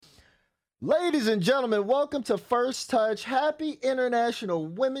Ladies and gentlemen, welcome to First Touch. Happy International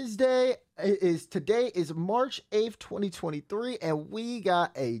Women's Day. Today is March 8th, 2023, and we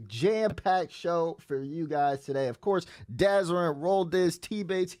got a jam-packed show for you guys today. Of course, Dazzler and Roll This,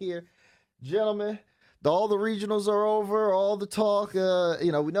 T-Bates here. Gentlemen, all the regionals are over, all the talk. We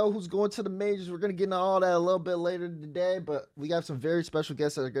know who's going to the majors. We're going to get into all that a little bit later today, but we got some very special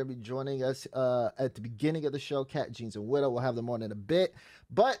guests that are going to be joining us at the beginning of the show. CatJeans and Widow. We'll have them on in a bit,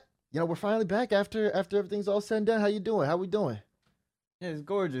 but we're finally back after everything's all said and done. How you doing? How we doing? Yeah, it's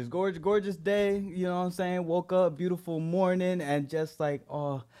gorgeous day. You know what I'm saying? Woke up, beautiful morning, and just like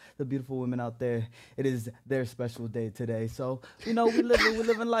all the beautiful women out there, it is their special day today. So, we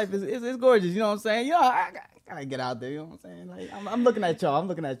living life. It's gorgeous. You know what I'm saying? I gotta get out there. You know what I'm saying? Like, I'm looking at y'all.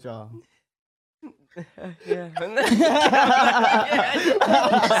 Yeah.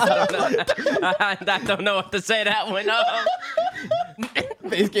 I don't know what to say that one.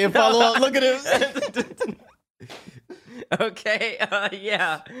 Face can't follow up. Look at him. Okay.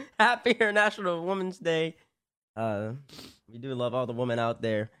 Yeah. Happy International Women's Day. We do love all the women out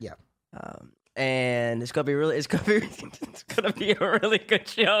there. Yeah. And it's gonna be a really good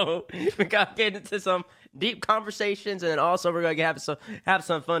show. We gotta get into some deep conversations, and also we're gonna have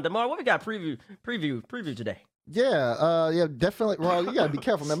some fun tomorrow. What we got preview today? Yeah, definitely. Well, you gotta be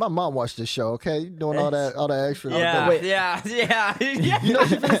careful, man. My mom watched this show. Okay, you doing all that extra. Yeah. You know,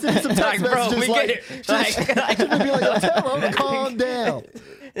 she been sending some text messages like be like, tell her, calm down.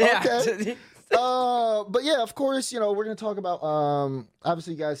 Yeah. Okay. But yeah, of course, we're gonna talk about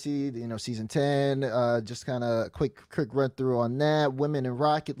obviously you guys see season 10, just kind of quick run through on that. Women in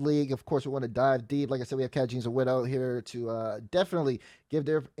Rocket League, of course, we want to dive deep. Like I said, we have CatJeans and Widow here to definitely give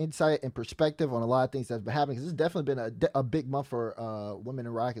their insight and perspective on a lot of things that's been happening, because this has definitely been a big month for women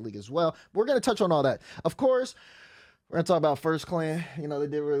in Rocket League as well. We're gonna touch on all that, of course. We're gonna talk about First Clan. They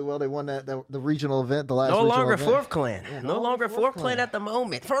did really well. They won the regional event, the last. No longer event. Fourth Clan. Yeah, no longer Fourth Clan at the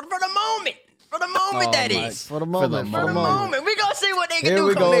moment. For the moment. For the moment, For the moment. We're going to see what they can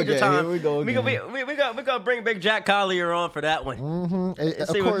do come major time. Here we go again. We're going to bring Big Jack Collier on for that one. Mm-hmm.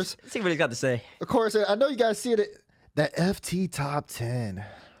 See what he's got to say. Of course, I know you guys see it. That FT top 10.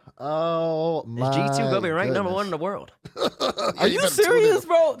 Oh, my Is G2 going to be ranked goodness. #1 in the world? Are you serious,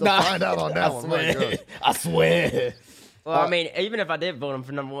 bro? Find out on that one. I swear. Well, I mean, even if I did vote him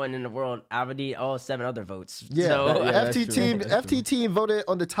for #1 in the world, I would need all 7 other votes. Yeah, so, FT team voted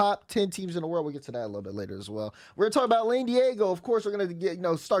on the top 10 teams in the world. We'll get to that a little bit later as well. We're going to talk about LAN Diego. Of course, we're going to get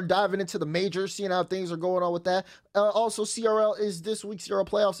start diving into the majors, seeing how things are going on with that. Also, CRL is this week. CRL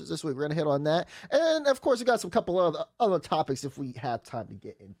playoffs is this week. We're going to hit on that. And, of course, we got some couple of other topics if we have time to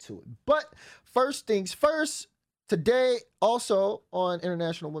get into it. But first things first. Today, also on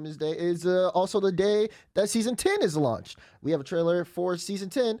International Women's Day, is also the day that Season 10 is launched. We have a trailer for Season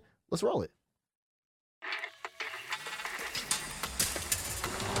 10. Let's roll it.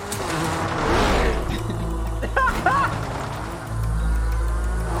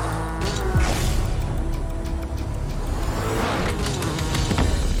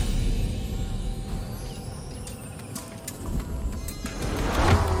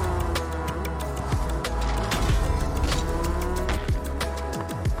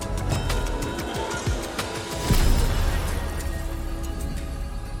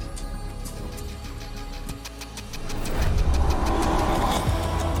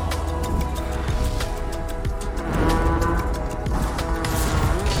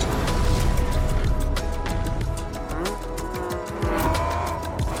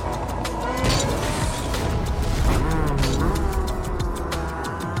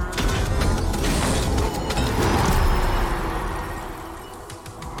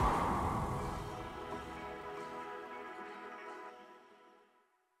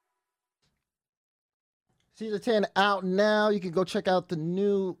 Season 10 out now. You can go check out the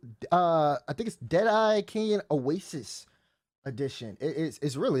new, I think it's Deadeye Canyon Oasis edition.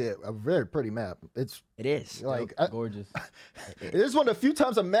 It's really a very pretty map. It is like gorgeous. It is one of the few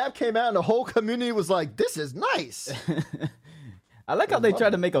times a map came out and the whole community was like, "This is nice." I like how they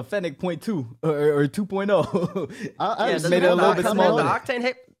tried to make a Fennec 0.2 or 2.0. I just made it a little bit smaller. The Octane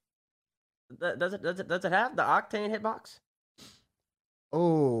hit. Does it have the Octane hitbox?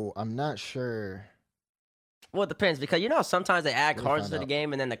 Oh, I'm not sure. Well, it depends, because sometimes they add We'll cars find to the out.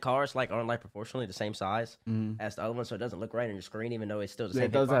 game, and then the cars aren't proportionally the same size as the other one, so it doesn't look right on your screen, even though it's still the same.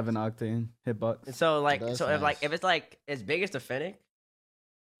 It does hitbox. have an Octane hitbox. And so That's nice. if it's like as big as the Fennec,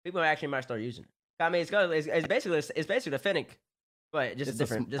 people actually might start using it. I mean, it's basically the Fennec, but just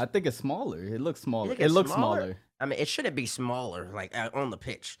different. I think it's smaller. It looks smaller. think It it's looks smaller? smaller. I mean, it shouldn't be smaller like on the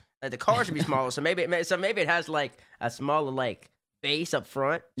pitch. Like the car should be smaller, so maybe it has like a smaller like base up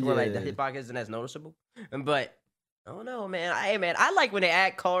front to where like the Yeah. hitbox isn't as noticeable. But I don't know, man. I like when they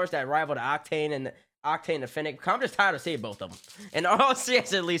add cars that rival the Octane and the Fennec. I'm just tired of seeing both of them. And all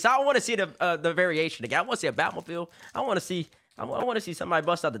CS at least, I want to see the variation again. I want to see a Batmobile. I want to see somebody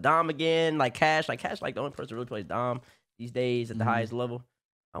bust out the Dom again, like Cash. Like Cash, like the only person who really plays Dom these days at the highest level.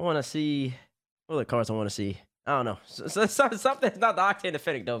 I want to see what other cars I want to see. I don't know. Something's not the Octane and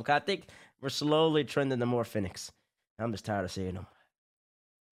Fennec though. Because I think we're slowly trending to more Fennecs. I'm just tired of seeing them.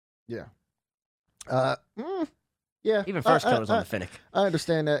 Yeah. Yeah. Even first colors on the Fennec. I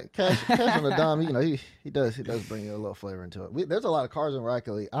understand that. Cash on the Dom, he does bring a little flavor into it. There's a lot of cars in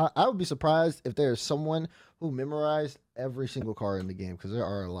Rocket League. I would be surprised if there's someone who memorized every single car in the game, because there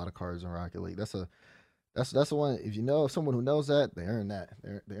are a lot of cars in Rocket League. That's the one. If you know someone who knows that, they earn that.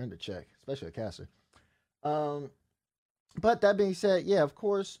 They earn the check, especially a caster. But that being said, yeah, of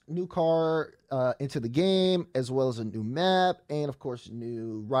course, new car into the game, as well as a new map, and of course,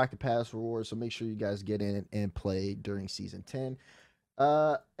 new Rocket Pass rewards. So make sure you guys get in and play during Season 10,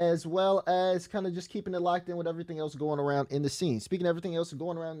 as well as kind of just keeping it locked in with everything else going around in the scene. Speaking of everything else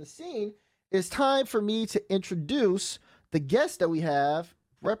going around in the scene, it's time for me to introduce the guest that we have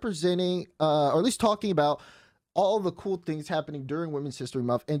representing, or at least talking about, all the cool things happening during Women's History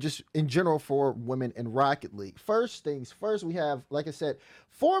Month and just in general for women in Rocket League. First things first, we have, like I said,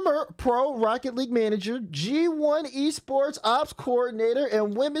 former pro Rocket League manager, G1 Esports Ops Coordinator,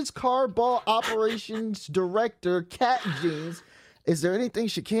 and Women's Cardball Operations Director, CatJeans. Is there anything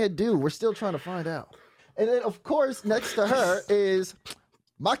she can't do? We're still trying to find out. And then, of course, next to her is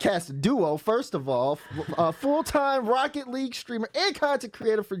my cast duo, first of all, full-time Rocket League streamer and content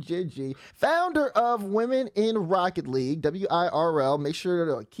creator for GenG, founder of Women in Rocket League, WIRL. Make sure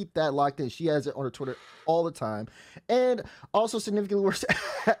to keep that locked in. She has it on her Twitter all the time. And also significantly worse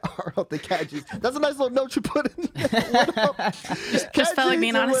at RL the CatJeans. That's a nice little note you put in there. Just felt like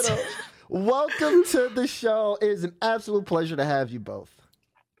being honest. Welcome to the show. It is an absolute pleasure to have you both.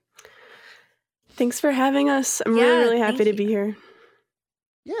 Thanks for having us. I'm really happy to be here.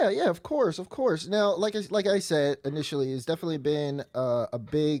 Yeah, of course. Now, like I said initially, it's definitely been a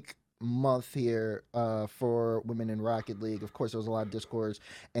big month here for women in Rocket League. Of course, there was a lot of discourse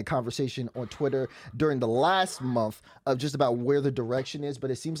and conversation on Twitter during the last month of just about where the direction is, but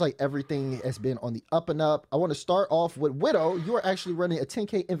it seems like everything has been on the up and up. I want to start off with Widow. You are actually running a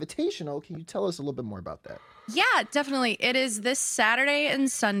 10K Invitational. Can you tell us a little bit more about that? Yeah, definitely. It is this Saturday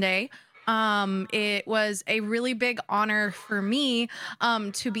and Sunday. It was a really big honor for me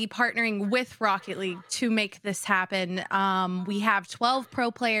to be partnering with Rocket League to make this happen. We have 12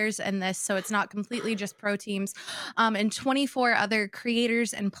 pro players in this, so it's not completely just pro teams, and 24 other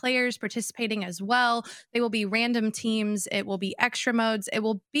creators and players participating as well. They will be random teams. It will be extra modes. It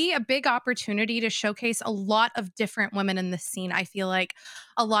will be a big opportunity to showcase a lot of different women in the scene. I feel like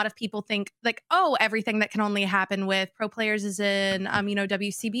a lot of people think like, oh, everything that can only happen with pro players is in,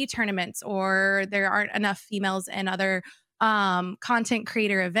 WCB tournaments, or there aren't enough females in other content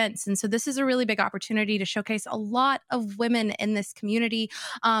creator events. And so this is a really big opportunity to showcase a lot of women in this community,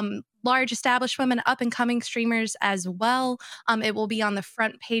 large established women, up and coming streamers as well. It will be on the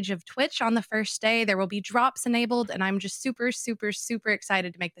front page of Twitch on the first day. There will be drops enabled, and I'm just super, super, super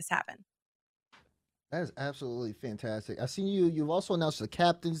excited to make this happen. That is absolutely fantastic. I see you've also announced the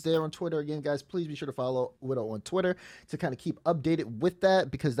captains there on Twitter. Again, guys, please be sure to follow Widow on Twitter to kind of keep updated with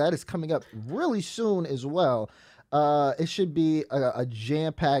that, because that is coming up really soon as well. It should be a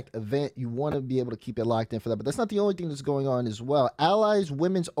jam-packed event. You want to be able to keep it locked in for that. But that's not the only thing that's going on as well. Allies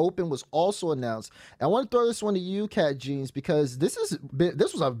Women's Open was also announced. And I want to throw this one to you, CatJeans, because this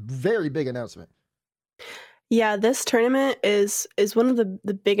was a very big announcement. Yeah, this tournament is one of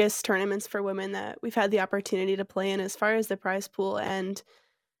the biggest tournaments for women that we've had the opportunity to play in, as far as the prize pool and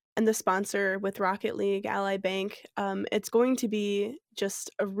the sponsor with Rocket League, Ally Bank. It's going to be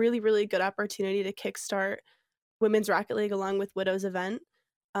just a really, really good opportunity to kickstart Women's Rocket League along with Widow's event.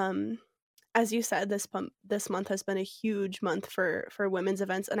 As you said, this month has been a huge month for women's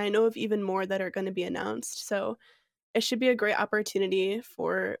events, and I know of even more that are going to be announced. So it should be a great opportunity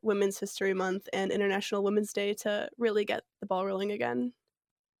for Women's History Month and International Women's Day to really get the ball rolling again.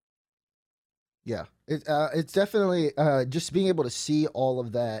 Yeah, it's definitely just being able to see all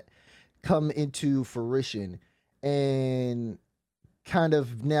of that come into fruition and kind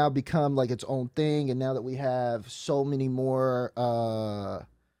of now become like its own thing. And now that we have so many more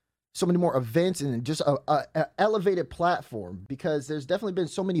events and just a elevated platform, because there's definitely been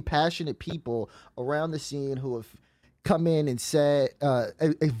so many passionate people around the scene who have come in and said,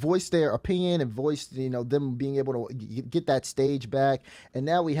 voiced their opinion and voiced, them being able to get that stage back. And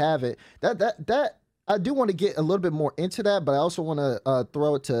now we have it. That I do want to get a little bit more into that, but I also want to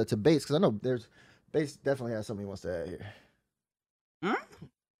throw it to Bates because I know Bates definitely has something he wants to add here. Hmm?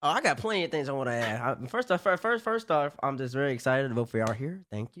 Oh, I got plenty of things I want to add. First off, I'm just very excited about we are here.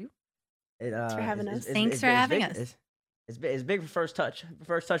 Thank you. Thanks for having us. Thanks for having us. It's big for first touch.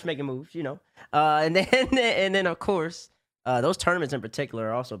 First touch making moves, you know. And then of course, those tournaments in particular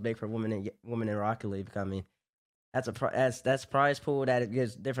are also big for women in Rocket League. I mean, that's prize pool that it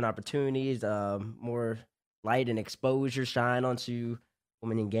gives different opportunities, more light and exposure shine onto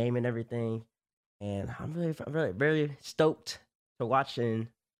women in game and everything. And I'm really stoked to watch and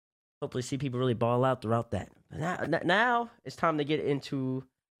hopefully see people really ball out throughout that. But now it's time to get into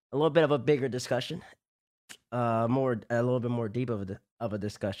a little bit of a bigger discussion, a little bit more deep of a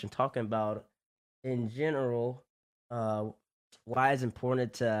discussion, talking about in general, why it's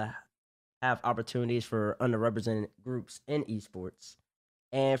important to have opportunities for underrepresented groups in esports,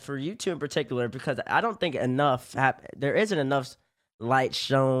 and for you two in particular, because I don't think there isn't enough light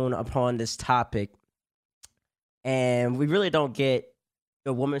shown upon this topic, and we really don't get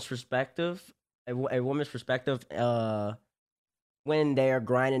a woman's perspective, when they're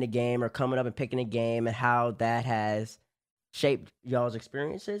grinding a game or coming up and picking a game, and how that has shaped y'all's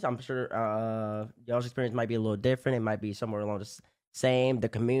experiences. I'm sure y'all's experience might be a little different. It might be somewhere along the same. The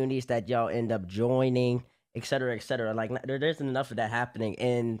communities that y'all end up joining, et cetera, et cetera. Like there isn't enough of that happening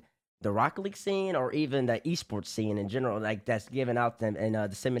in the Rocket League scene or even the esports scene in general. Like that's given out and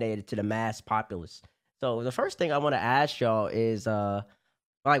disseminated to the mass populace. So the first thing I want to ask y'all is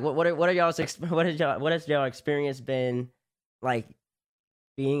like what are y'all's what has y'all experience been like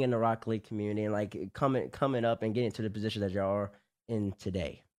being in the Rocket League community and like coming up and getting to the position that y'all are in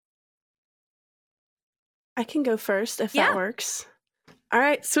today? I can go first if that works. All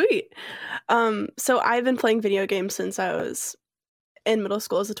right, sweet. So I've been playing video games since I was in middle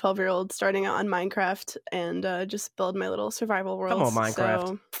school as a 12-year-old, starting out on Minecraft and just build my little survival worlds. Come on, Minecraft.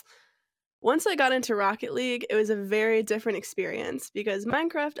 So once I got into Rocket League, it was a very different experience because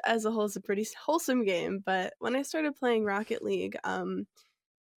Minecraft as a whole is a pretty wholesome game. But when I started playing Rocket League,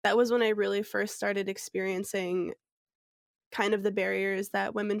 that was when I really first started experiencing kind of the barriers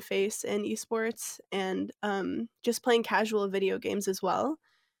that women face in esports and just playing casual video games as well.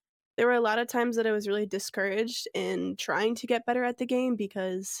 There were a lot of times that I was really discouraged in trying to get better at the game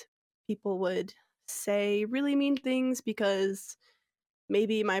because people would say really mean things because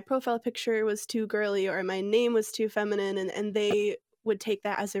maybe my profile picture was too girly or my name was too feminine, and they would take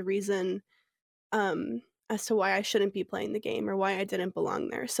that as a reason as to why I shouldn't be playing the game or why I didn't belong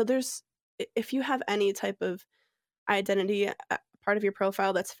there. So if you have any type of identity part of your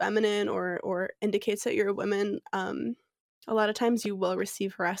profile that's feminine or indicates that you're a woman, a lot of times you will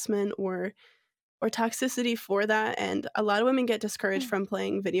receive harassment or toxicity for that, and a lot of women get discouraged from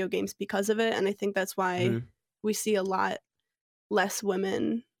playing video games because of it. And I think that's why we see a lot less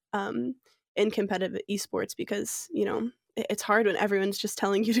women in competitive esports because it's hard when everyone's just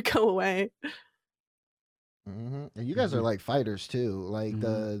telling you to go away. And you guys are like fighters too, like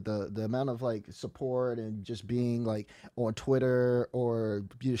the amount of like support and just being like on Twitter or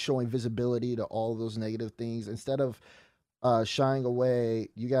showing visibility to all of those negative things instead of shying away.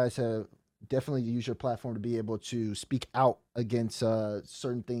 You guys have definitely used your platform to be able to speak out against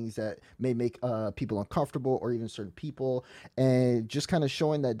certain things that may make people uncomfortable or even certain people, and just kind of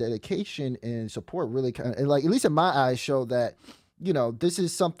showing that dedication and support really kind of, like, at least in my eyes, show that this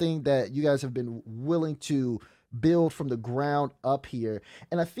is something that you guys have been willing to build from the ground up here.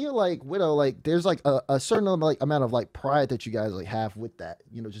 And I feel like Widow, like there's like a certain amount of like pride that you guys like have with that,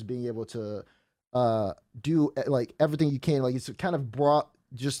 just being able to do like everything you can. Like it's kind of brought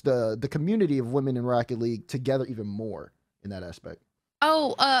just the community of women in Rocket League together even more in that aspect.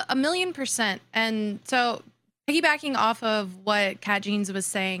 Oh, 1,000,000%. And so piggybacking off of what CatJeans was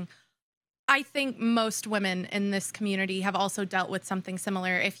saying, I think most women in this community have also dealt with something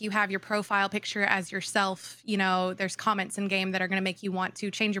similar. If you have your profile picture as yourself, there's comments in game that are going to make you want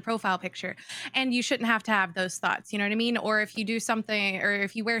to change your profile picture, and you shouldn't have to have those thoughts. You know what I mean? Or if you do something, or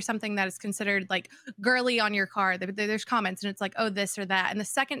if you wear something that is considered like girly on your car, there's comments and it's like, oh, this or that. And the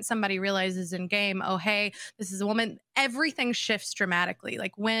second somebody realizes in game, oh, hey, this is a woman, everything shifts dramatically.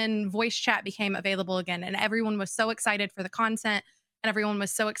 Like when voice chat became available again and everyone was so excited for the content, and everyone was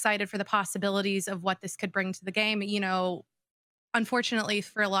so excited for the possibilities of what this could bring to the game. Unfortunately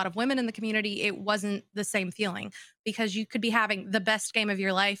for a lot of women in the community, it wasn't the same feeling because you could be having the best game of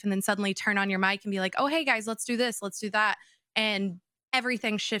your life and then suddenly turn on your mic and be like, oh, hey guys, let's do this, let's do that. And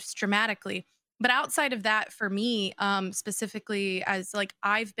everything shifts dramatically. But outside of that, for me, specifically as like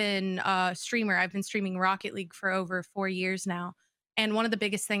I've been a streamer, I've been streaming Rocket League for over 4 years now. And one of the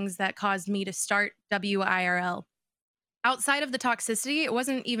biggest things that caused me to start WIRL, outside of the toxicity, it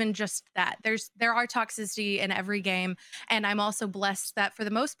wasn't even just that. There are toxicity in every game, and I'm also blessed that for the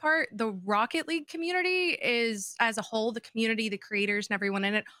most part, the Rocket League community is, as a whole, the community, the creators, and everyone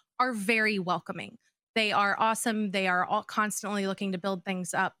in it are very welcoming. They are awesome. They are all constantly looking to build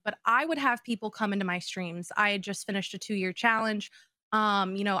things up. But I would have people come into my streams. I had just finished a 2-year challenge.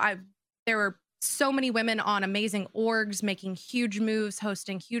 There were so many women on amazing orgs, making huge moves,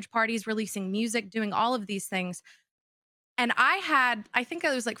 hosting huge parties, releasing music, doing all of these things. And I think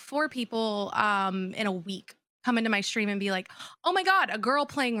it was like 4 people in a week come into my stream and be like, oh my God, a girl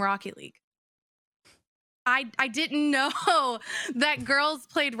playing Rocket League. I didn't know that girls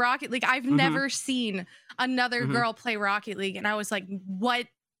played Rocket League. I've never seen another girl play Rocket League. And I was like, what?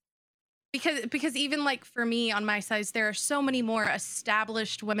 Because even like for me on my size, there are so many more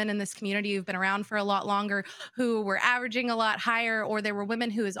established women in this community who've been around for a lot longer, who were averaging a lot higher, or there were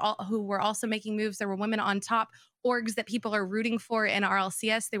women who were also making moves. There were women on top orgs that people are rooting for in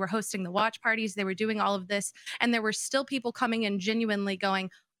RLCS. They were hosting the watch parties. They were doing all of this. And there were still people coming in genuinely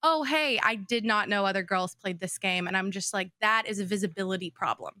going, oh, hey, I did not know other girls played this game. And I'm just like, that is a visibility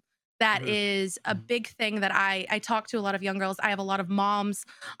problem. That is a big thing that I talk to a lot of young girls. I have a lot of moms,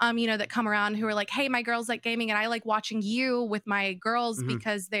 that come around who are like, hey, my girls like gaming and I like watching you with my girls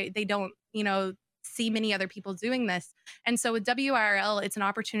because they don't, see many other people doing this. And so with WIRL, it's an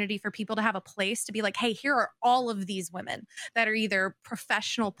opportunity for people to have a place to be like, hey, here are all of these women that are either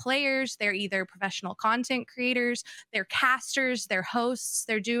professional players, they're either professional content creators, they're casters, they're hosts,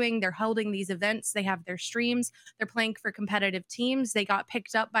 they're holding these events, they have their streams, they're playing for competitive teams, they got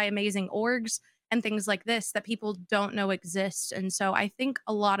picked up by amazing orgs and things like this that people don't know exist. And so I think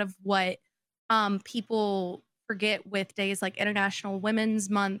a lot of what people forget with days like International Women's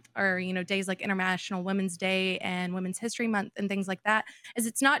Month, or days like International Women's Day and Women's History Month and things like that, is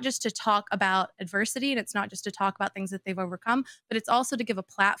it's not just to talk about adversity and it's not just to talk about things that they've overcome, but it's also to give a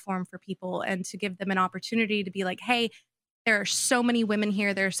platform for people and to give them an opportunity to be like, hey, there are so many women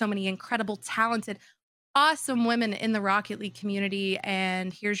here, there are so many incredible, talented, awesome women in the Rocket League community,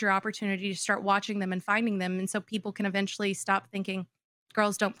 and here's your opportunity to start watching them and finding them. And so people can eventually stop thinking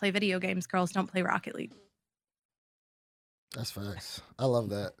girls don't play video games, girls don't play Rocket League. That's facts. I love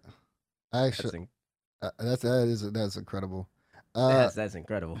that. I actually, that's incredible. That's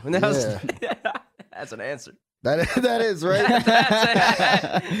incredible. Yeah. That's an answer. That is right.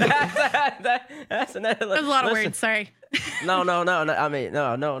 That's an There's a lot of words. Sorry. No. I mean,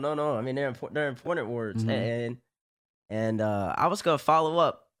 no. I mean, they're important words, and I was gonna follow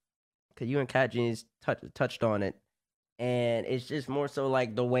up because you and CatJeans touched on it, and it's just more so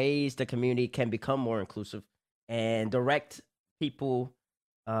like the ways the community can become more inclusive and direct people,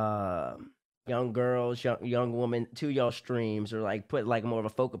 young girls, young women to y'all streams, or like put like more of a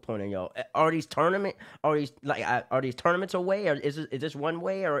focal point on y'all. Are these tournaments a way, or is this one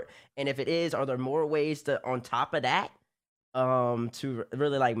way, and if it is, are there more ways to on top of that to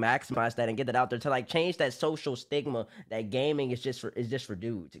really like maximize that and get that out there to like change that social stigma that gaming is just for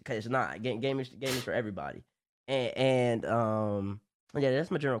dudes, because it's not. Gaming is for everybody. And yeah,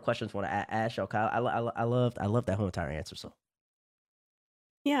 that's my general questions I want to ask y'all. Kyle, I love that whole entire answer. So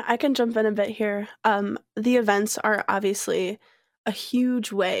yeah, I can jump in a bit here. The events are obviously a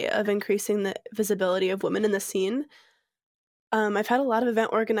huge way of increasing the visibility of women in the scene. I've had a lot of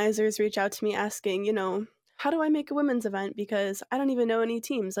event organizers reach out to me asking, how do I make a women's event? Because I don't even know any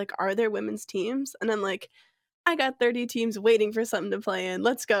teams. Like, are there women's teams? And I'm like, I got 30 teams waiting for something to play in.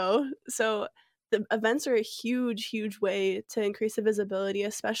 Let's go. So the events are a huge, huge way to increase the visibility,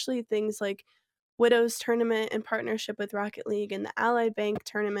 especially things like Widow's tournament in partnership with Rocket League and the Ally Bank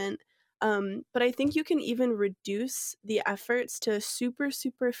tournament. But I think you can even reduce the efforts to a super,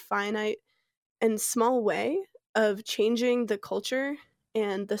 super finite and small way of changing the culture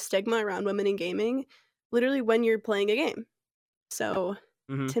and the stigma around women in gaming, literally when you're playing a game. So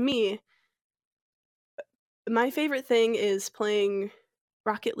to me, my favorite thing is playing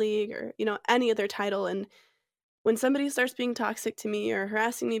Rocket League or, any other title. And when somebody starts being toxic to me or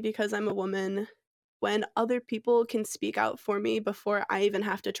harassing me because I'm a woman, when other people can speak out for me before I even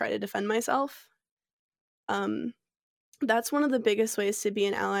have to try to defend myself, that's one of the biggest ways to be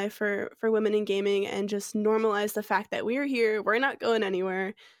an ally for women in gaming and just normalize the fact that we're here, we're not going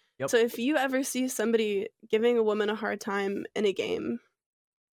anywhere. Yep. So if you ever see somebody giving a woman a hard time in a game,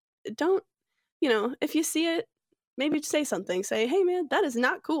 don't, if you see it, maybe say something. Say, hey man, that is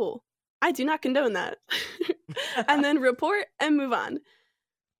not cool. I do not condone that. And then report and move on.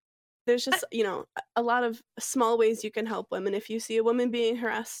 There's just, a lot of small ways you can help women. If you see a woman being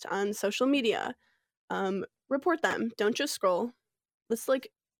harassed on social media, report them. Don't just scroll. let's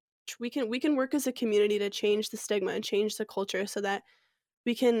like we can work as a community to change the stigma and change the culture so that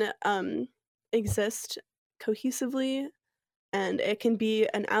we can exist cohesively, and it can be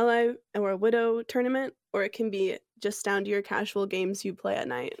an ally or a widow tournament, or it can be just down to your casual games you play at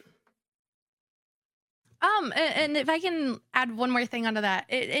night. And if I can add one more thing onto that,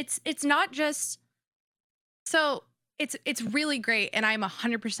 it's not just so it's really great, and I'm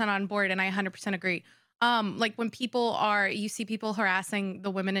 100% on board, and I 100% agree. Like when you see people harassing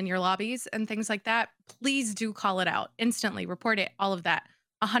the women in your lobbies and things like that, please do call it out instantly, report it, all of that,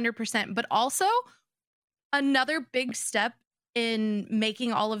 100%. But also another big step in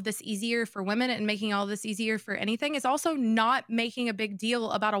making all of this easier for women and making all this easier for anything is also not making a big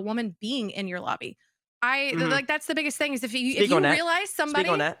deal about a woman being in your lobby. Like that's the biggest thing is if you realize somebody,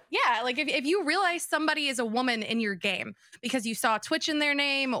 yeah, like if you realize somebody is a woman in your game because you saw Twitch in their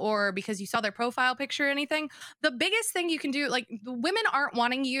name or because you saw their profile picture or anything, the biggest thing you can do, like the women aren't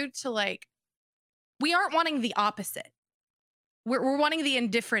wanting you to we aren't wanting the opposite. We're wanting the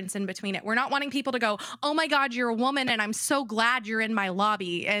indifference in between it. We're not wanting people to go, oh my God, you're a woman and I'm so glad you're in my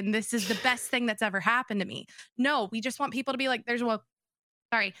lobby and this is the best thing that's ever happened to me. No, we just want people to be like,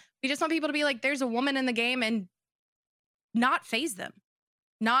 we just want people to be like, there's a woman in the game and not faze them,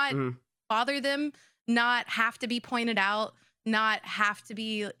 not bother them, not have to be pointed out, not have to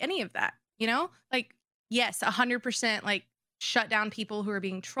be any of that, Like, yes, 100% like shut down people who are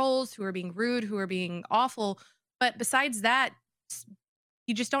being trolls, who are being rude, who are being awful. But besides that,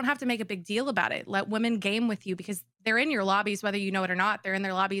 you just don't have to make a big deal about it. Let women game with you because they're in your lobbies, whether you know it or not. They're in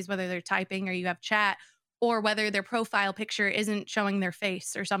their lobbies, whether they're typing or you have chat, or whether their profile picture isn't showing their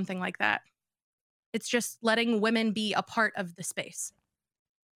face or something like that. It's just letting women be a part of the space.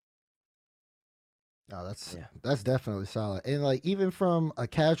 Oh, that's definitely solid. And like even from a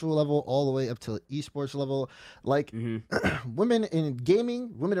casual level all the way up to esports level, like women in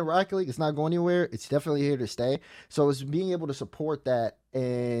gaming, women in Rocket League, it's not going anywhere. It's definitely here to stay. So it's being able to support that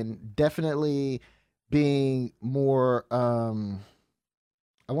and definitely being more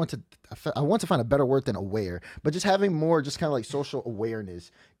I want to find a better word than aware, but just having more just kind of like social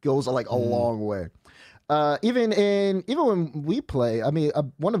awareness goes like a long way. Even when we play, I mean,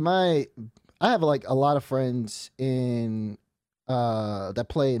 I have like a lot of friends in that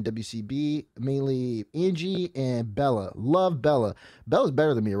play in WCB, mainly Angie and Bella. Love Bella. Bella's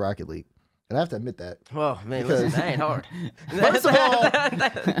better than me in Rocket League. And I have to admit that. Well, man, listen, that ain't hard. First of all,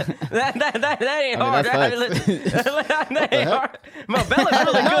 that ain't hard. That ain't hard. No,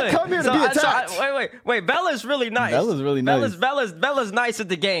 Bella's really good. Come here to be attacked. Wait. Bella's really nice. Bella's really nice. Bella's nice at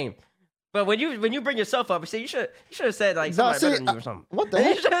the game. But when you bring yourself up, you should have said like somebody better than you or something. What the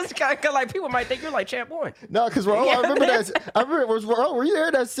heck? You just like people might think you're like champ one. No, because I remember that. Were you there?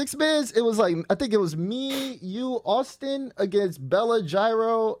 That 6-man? It was like I think it was me, you, Austin against Bella,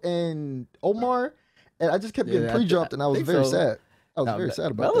 Gyro, and Omar, and I just kept getting pre-jumped, and I was very sad. I was very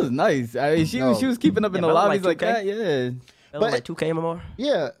sad about Bella's that. nice. I mean, she was keeping up in the lobbies like that. Yeah. Bella like 2K more.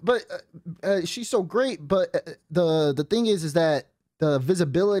 Yeah, but she's so great. But the thing is that the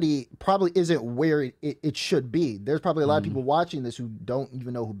visibility probably isn't where it should be. There's probably a lot of people watching this who don't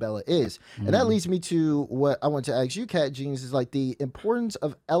even know who Bella is. And that leads me to what I want to ask you, CatJeans, is like the importance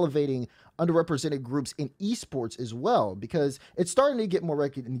of elevating underrepresented groups in esports as well, because it's starting to get more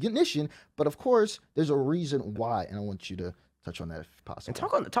recognition, but of course there's a reason why, and I want you to touch on that if possible.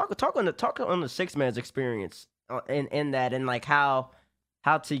 And talk on the 6-man's experience in that, and like how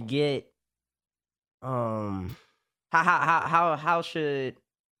to get How should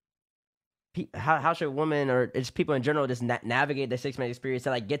women or just people in general just navigate the 6-man experience to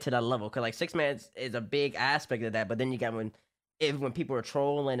like get to that level? Because like 6-man is a big aspect of that, but then you got when people are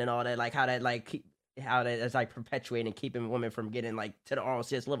trolling and all that, like how that's like perpetuating and keeping women from getting like to the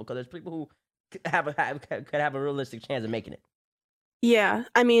RLCS level. Because there's people who could have a realistic chance of making it. Yeah,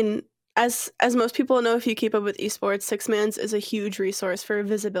 I mean, as most people know, if you keep up with esports, 6-mans is a huge resource for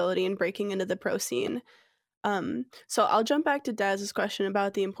visibility and breaking into the pro scene. So I'll jump back to Daz's question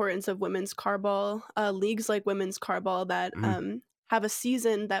about the importance of women's carball, leagues like women's carball that have a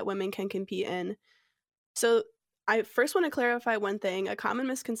season that women can compete in. So I first want to clarify one thing. A common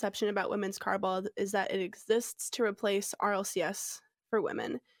misconception about women's carball is that it exists to replace RLCS for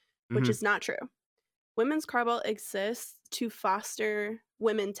women, which is not true. Women's carball exists to foster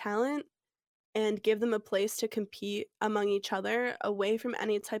women talent and give them a place to compete among each other away from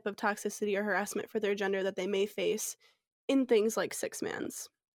any type of toxicity or harassment for their gender that they may face in things like 6-mans.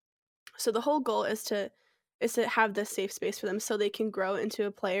 So the whole goal is to have this safe space for them so they can grow into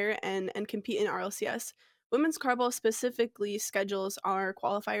a player and compete in RLCS. Women's Carball specifically schedules our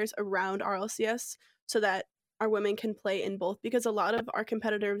qualifiers around RLCS so that our women can play in both, because a lot of our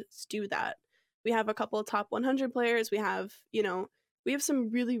competitors do that. We have a couple of top 100 players. We have, we have some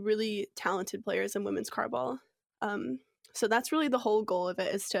really, really talented players in women's carball. So that's really the whole goal of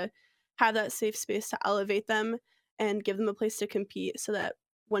it, is to have that safe space to elevate them and give them a place to compete, so that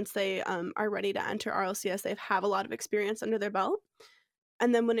once they are ready to enter RLCS, they have a lot of experience under their belt.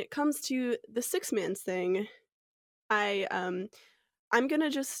 And then when it comes to the six-man thing, I'm gonna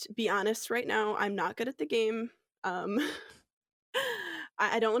just be honest right now. I'm not good at the game. I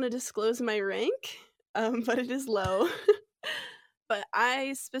don't want to disclose my rank, but it is low. But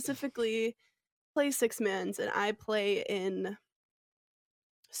I specifically play six-mans, and I play in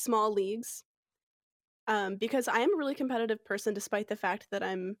small leagues. Because I am a really competitive person, despite the fact that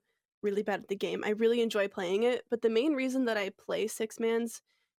I'm really bad at the game. I really enjoy playing it, but the main reason that I play six-mans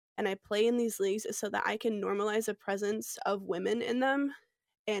and I play in these leagues is so that I can normalize a presence of women in them.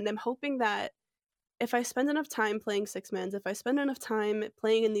 And I'm hoping that if I spend enough time playing six-mans, if I spend enough time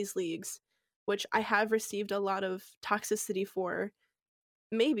playing in these leagues, which I have received a lot of toxicity for,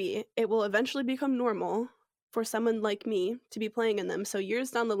 maybe it will eventually become normal for someone like me to be playing in them. So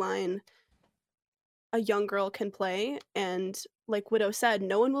years down the line, a young girl can play, and like Widow said,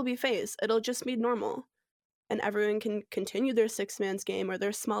 no one will be Faze. It'll just be normal, and everyone can continue their six-man's game or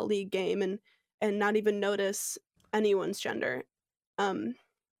their small league game and not even notice anyone's gender. So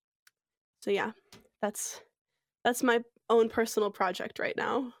yeah, that's my own personal project right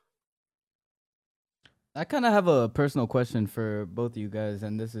now. I kind of have a personal question for both of you guys,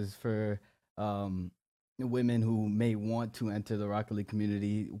 and this is for women who may want to enter the Rocket League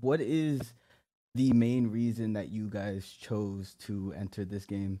community. What is the main reason that you guys chose to enter this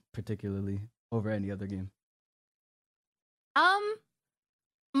game particularly over any other game?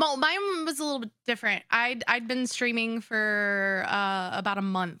 Well, mine was a little bit different. I'd been streaming for about a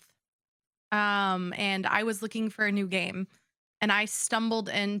month, and I was looking for a new game, and I stumbled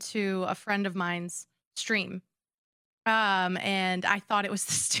into a friend of mine's stream. And I thought it was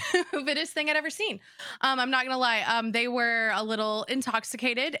the stupidest thing I'd ever seen. I'm not gonna lie. They were a little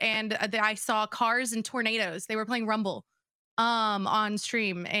intoxicated, and I saw cars and tornadoes. They were playing Rumble, on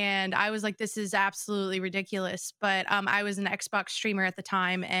stream, and I was like, "This is absolutely ridiculous." But I was an Xbox streamer at the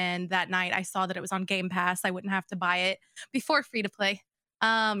time, and that night I saw that it was on Game Pass. I wouldn't have to buy it before free to play.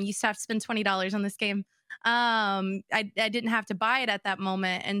 Used to have to spend $20 on this game. I didn't have to buy it at that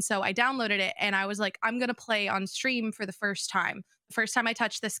moment, and so I downloaded it, and I was like, I'm gonna play on stream for the first time. The first time I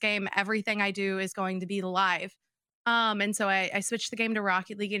touch this game, everything I do is going to be live. And so I switched the game to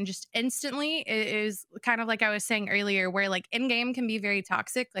Rocket League, and just instantly it is kind of like I was saying earlier, where like in game can be very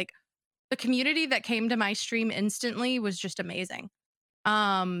toxic. Like the community that came to my stream instantly was just amazing.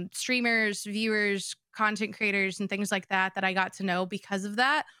 Streamers, viewers, content creators, and things like that I got to know because of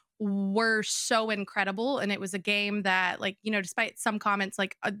that were so incredible. And it was a game that, like, despite some comments,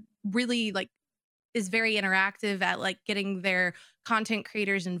 like really like is very interactive at like getting their content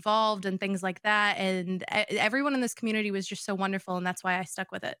creators involved and things like that. And everyone in this community was just so wonderful, and that's why I stuck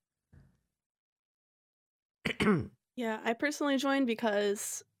with it. Yeah, I personally joined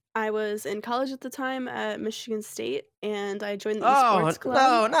because I was in college at the time at Michigan State, and I joined the esports club.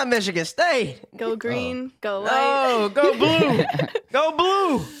 No, not Michigan State. Go green, go white. No, go blue. Go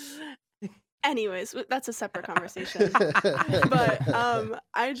blue. Anyways, that's a separate conversation. But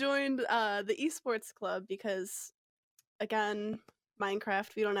I joined the esports club because, again,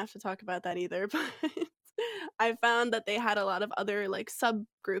 Minecraft, we don't have to talk about that either, but I found that they had a lot of other like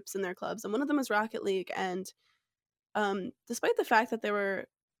subgroups in their clubs, and one of them was Rocket League. And despite the fact that there were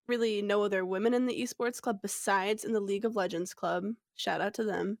really no other women in the esports club besides in the League of Legends club, shout out to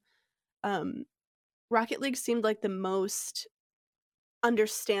them, Rocket League seemed like the most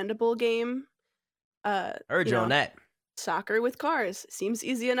understandable game. Heard you on that. Soccer with cars seems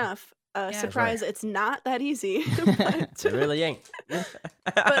easy enough. Yeah. Surprise, right. It's not that easy. It really ain't.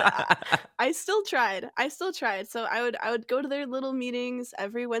 But I still tried. So I would go to their little meetings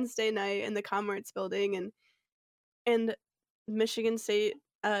every Wednesday night in the Commerce building, and Michigan State,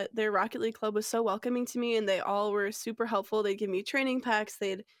 their Rocket League club was so welcoming to me, and they all were super helpful. They'd give me training packs.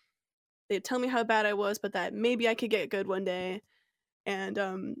 They'd tell me how bad I was, but that maybe I could get good one day. And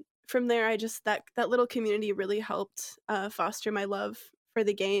from there, I just that little community really helped foster my love for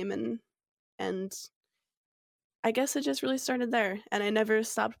the game, and I guess it just really started there, and I never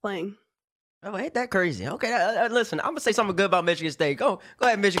stopped playing. Oh, ain't that crazy? Okay, listen, I'm gonna say something good about Michigan State. Go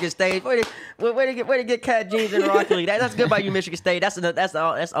ahead, Michigan State. Way to get CatJeans and Rocket League. That's good about you, Michigan State. That's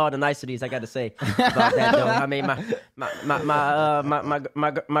all the niceties I got to say about that, though. I mean,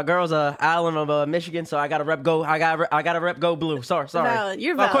 my girl's Island of Michigan, so I got to rep go. I got to rep go blue. Sorry. Valid.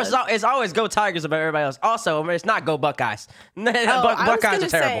 You're Well, of course, valid. it's always go Tigers about everybody else. Also, it's not go Buckeyes. I was Buckeyes gonna are terrible.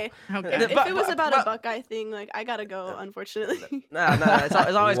 say, Okay. if it was about a Buckeye thing, like I gotta go, unfortunately. Nah, it's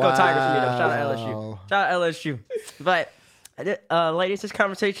always go Tigers for me, though. Shout out Wow. LSU. Shout out LSU. But, ladies, this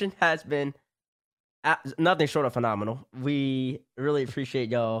conversation has been nothing short of phenomenal. We really appreciate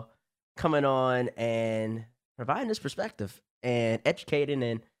y'all coming on and providing this perspective and educating,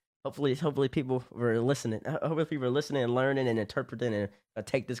 and hopefully people were listening. Hopefully people are listening and learning and interpreting and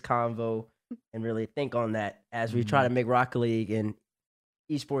take this convo and really think on that as we try to make Rocket League and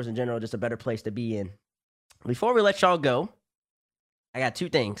esports in general just a better place to be in. Before we let y'all go, I got two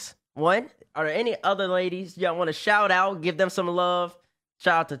things. One, are there any other ladies y'all want to shout out, give them some love?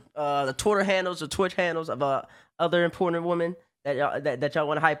 Shout out to the Twitter handles or Twitch handles of other important women that y'all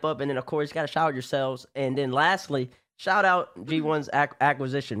want to hype up. And then, of course, you got to shout out yourselves. And then lastly, shout out G1's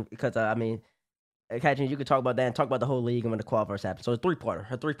acquisition because, I mean, CatJeans, you could talk about that and talk about the whole league and when the qualifiers happen. So it's a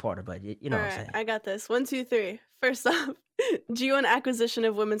three-parter, but you know All what I'm right, saying. I got this. 1, 2, 3. First off, G1 acquisition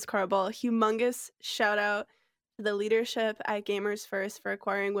of women's carball. Humongous shout out to the leadership at Gamers First for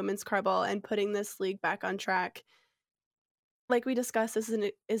acquiring women's carball and putting this league back on track. Like we discussed, this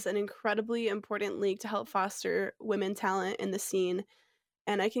is an incredibly important league to help foster women talent in the scene.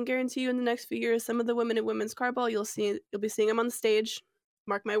 And I can guarantee you in the next few years, some of the women in women's carball, you'll be seeing them on the stage.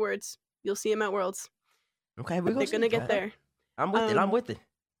 Mark my words. You'll see them at Worlds. Okay, They're going to get there. I'm with it.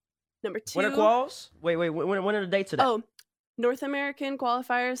 Number 2. Winter quals? Wait. When are the dates of that? Oh, North American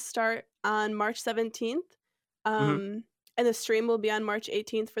qualifiers start on March 17th. And the stream will be on March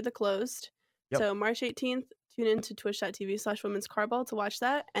 18th for the closed. Yep. So March 18th, tune into twitch.tv/women's carball to watch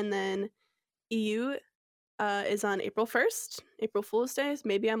that. And then EU is on April 1st, April Fool's Day.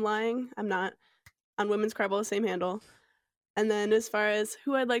 Maybe I'm lying. I'm not. On women's carball, same handle. And then as far as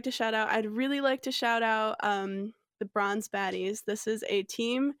who I'd like to shout out, I'd really like to shout out the Bronze Baddies. This is a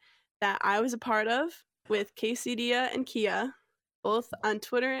team that I was a part of with KCDia and Kia, both on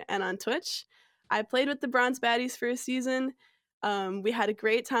Twitter and on Twitch. I played with the Bronze Baddies for a season. We had a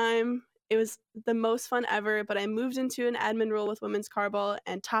great time. It was the most fun ever, but I moved into an admin role with Women's Carball,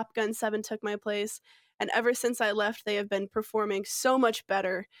 and Top Gun 7 took my place. And ever since I left, they have been performing so much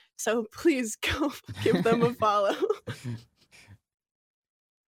better. So please go give them a follow.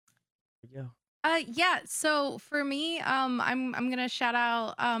 Yeah. So for me, I'm gonna shout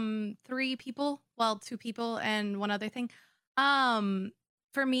out 3 people. Well, 2 people and one other thing.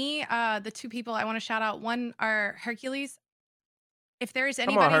 For me, the 2 people I want to shout out. One are Hercules. If there is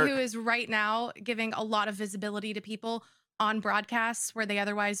anybody who is right now giving a lot of visibility to people on broadcasts where they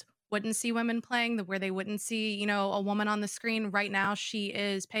otherwise wouldn't see women playing, where they wouldn't see, a woman on the screen, right now she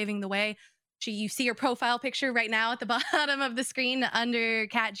is paving the way. You see her profile picture right now at the bottom of the screen under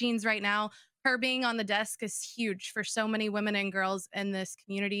CatJeans right now. Her being on the desk is huge for so many women and girls in this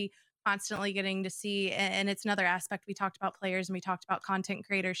community, constantly getting to see. And it's another aspect. We talked about players and we talked about content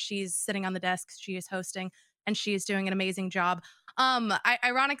creators. She's sitting on the desk, she is hosting, and she is doing an amazing job.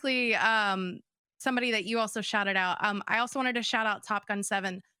 Ironically, somebody that you also shouted out, I also wanted to shout out Top Gun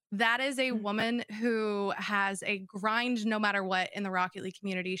 7. That is a woman who has a grind no matter what in the Rocket League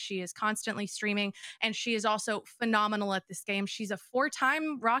community. She is constantly streaming, and she is also phenomenal at this game. She's a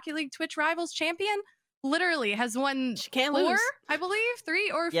 4-time Rocket League Twitch Rivals champion. Literally has won She can't 4, lose. I believe,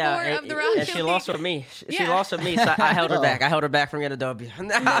 3 or 4 of the Rocket and League. she lost with me. She Yeah. lost with me, so I held her back. I held her back from getting a W.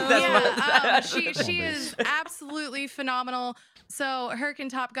 She is absolutely phenomenal. So her can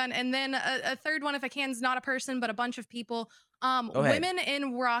Top Gun, and then a third one, if I can, is not a person but a bunch of people. Women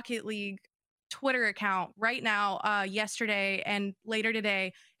in Rocket League Twitter account right now, yesterday and later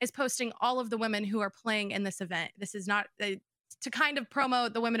today, is posting all of the women who are playing in this event. This is not to kind of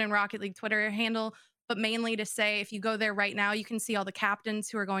promote the Women in Rocket League Twitter handle, but mainly to say if you go there right now, you can see all the captains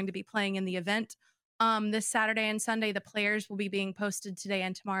who are going to be playing in the event. This Saturday and Sunday, the players will be being posted today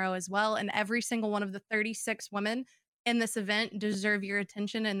and tomorrow as well. And every single one of the 36 women in this event deserve your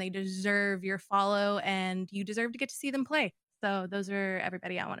attention, and they deserve your follow, and you deserve to get to see them play. So those are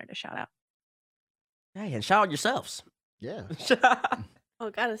everybody I wanted to shout out. Hey, and shout out yourselves. Yeah. Oh,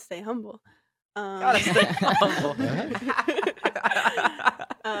 gotta stay humble. Gotta stay humble.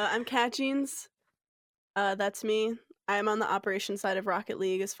 I'm CatJeans. That's me. I'm on the operations side of Rocket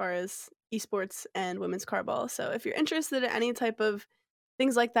League as far as esports and women's carball. So if you're interested in any type of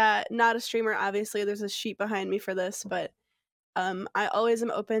things like that, not a streamer, obviously, there's a sheet behind me for this, but I always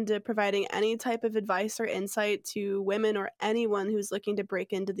am open to providing any type of advice or insight to women or anyone who's looking to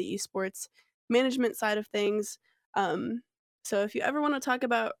break into the esports management side of things. So if you ever want to talk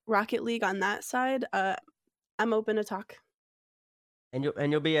about Rocket League on that side, I'm open to talk. And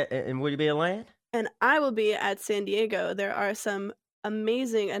you'll be will you be at LAN? And I will be at San Diego. There are some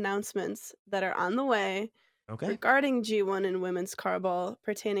amazing announcements that are on the way Okay. regarding G1 and women's carball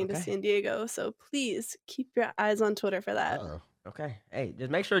pertaining to Okay. San Diego. So please keep your eyes on Twitter for that. Okay. Hey, just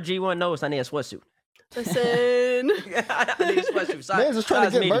make sure G1 knows I need a sweatsuit. Listen. I need a sweatsuit. Man's just trying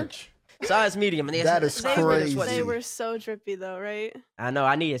to get medium. merch. Size medium. That is crazy. They were so drippy though, right? I know.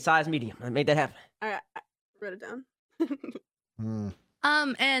 I need a size medium. I make that happen. All right, I wrote it down.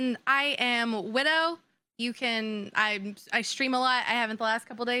 And I am Widow. You can I stream a lot. I haven't the last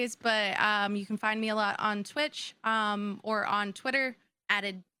couple days, but you can find me a lot on Twitch or on Twitter,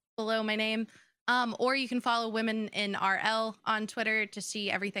 added below my name. Or you can follow Women in RL on Twitter to see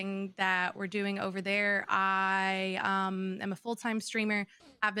everything that we're doing over there. I am a full-time streamer.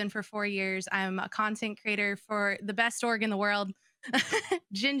 I've been for 4 years. I'm a content creator for the best org in the world,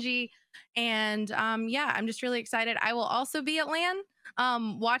 GenG. And yeah, I'm just really excited. I will also be at LAN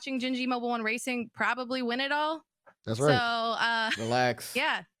watching GenG Mobile One Racing probably win it all. That's right. So Relax.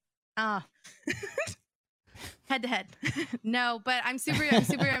 yeah. Head to head. No, but I'm super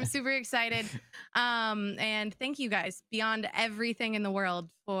excited. And thank you guys beyond everything in the world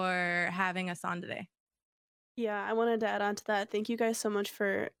for having us on today. Yeah, I wanted to add on to that. Thank you guys so much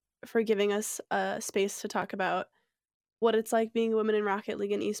for giving us a space to talk about what it's like being a woman in Rocket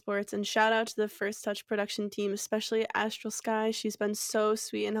League and Esports. And shout out to the First Touch production team, especially Astral Sky. She's been so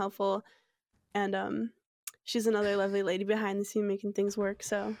sweet and helpful. And she's another lovely lady behind the scene making things work.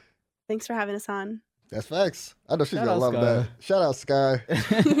 So thanks for having us on. That's facts. I know she's Shout gonna out love Sky. that. Shout out Sky.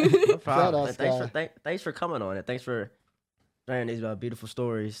 No problem. Shout out, Sky. Thanks for coming on it. Thanks for sharing these beautiful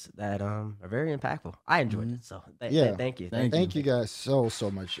stories that are very impactful. I enjoyed it. So thank you. Thank you guys so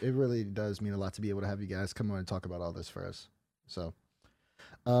much. It really does mean a lot to be able to have you guys come on and talk about all this for us. So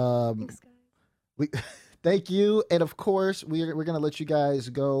Thanks, guys. thank you. And of course, we're gonna let you guys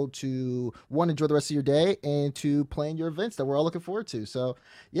go to enjoy the rest of your day, and to plan your events that we're all looking forward to. So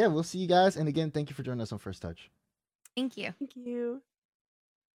yeah, we'll see you guys. And again, thank you for joining us on First Touch. Thank you. Thank you.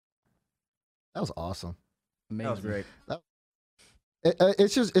 That was awesome. Amazing. That was great.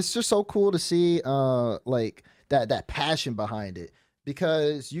 It's just so cool to see like that passion behind it,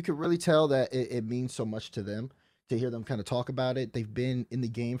 because you can really tell that it means so much to them to hear them kind of talk about it. They've been in the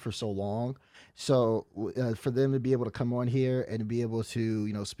game for so long, so for them to be able to come on here and to be able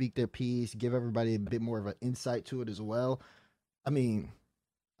to speak their piece, give everybody a bit more of an insight to it as well. I mean,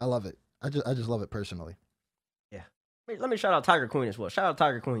 I love it. I just love it personally. Yeah. Let me shout out Tiger Queen as well. Shout out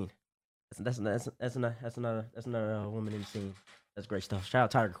Tiger Queen. That's another woman in the scene. That's great stuff. Shout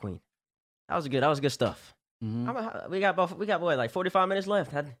out Tiger Queen. That was good stuff. Mhm. We got what, like 45 minutes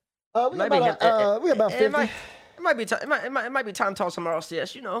left. We got about 50. It might be time. It might be time to talk some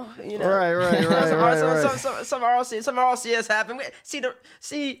RLCS. You know. Right. Some RLCS happen. It's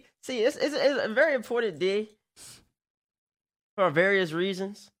a very important day for various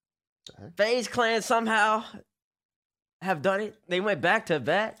reasons. Faze clan somehow have done it. They went back to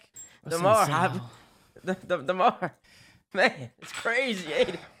back. Damar, man, it's crazy, ain't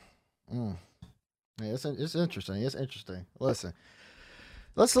it? Yeah, it's interesting. It's interesting. Listen,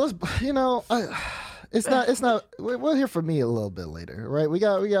 let's it's not. We'll hear from me a little bit later, right? We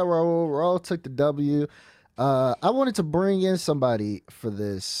got Raul. Raul took the W. I wanted to bring in somebody for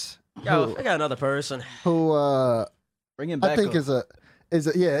this. Yo, I got another person who bring him back. I think up. is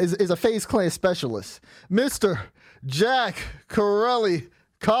a FaZe Clan specialist, Mr. Jack Corelli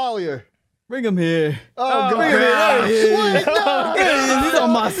Collier. Bring him here. Oh, bring him here. Wait, no. He's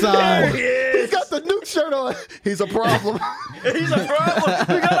on my side. He's got the nuke shirt on. He's a problem. He's a problem.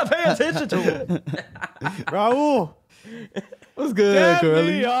 We gotta pay attention to him. Raul, What's good, get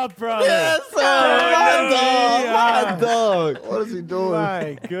Corelli? me up, brother. Yes, sir. My dog. What is he doing?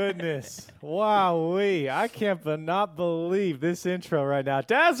 My goodness. Wowee. I can't not believe this intro right now.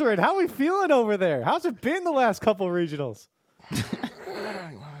 Dazrin, how we feeling over there? How's it been the last couple regionals?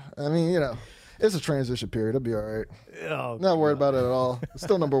 I mean, it's a transition period. It'll be all right. Oh, Not worried about it at all. It's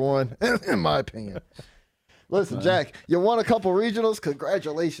still number one, in my opinion. Listen, Jack, you won a couple regionals.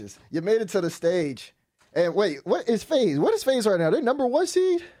 Congratulations. You made it to the stage. And wait, what is FaZe? What is FaZe right now? They're number one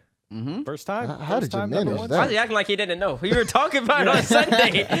seed? First time. How did you time manage number one. that? Why is he acting like he didn't know? We were talking about it on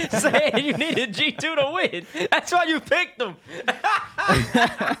Sunday, saying you needed G2 to win. That's why you picked them.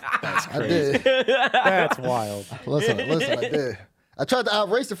 I did. That's wild. Listen, I did. I tried to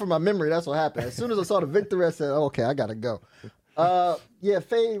outrace it from my memory. That's what happened. As soon as I saw the victory, I said, okay, I got to go. Yeah,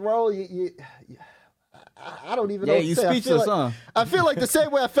 Faye Roll, I don't even know what to you say. speechless, huh? I feel like the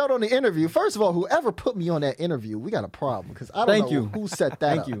same way I felt on the interview. First of all, whoever put me on that interview, we got a problem because I don't know who set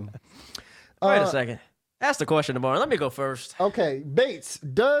that up. Thank you. Wait a second. That's the question tomorrow. Let me go first. Okay, Bates,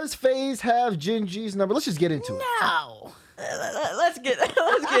 does FaZe have GenG's number? Let's just get into it. No. Let's get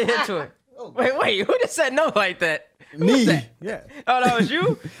into it. Wait. Who just said no like that? Me. Yeah. Oh, that was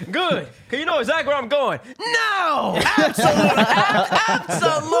you? Good. Because you know exactly where I'm going. No!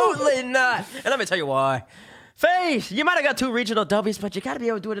 Absolutely not. And let me tell you why. FaZe, you might have got 2 regional W's, but you got to be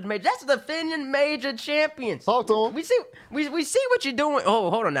able to do it at the major. That's the defending major champions. Talk to him. We see what you're doing. Oh,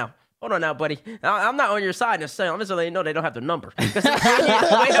 hold on now, buddy. I'm not on your side necessarily. I'm just letting you know they don't have their number. When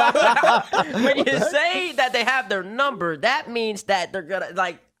you say that they have their number, that means that they're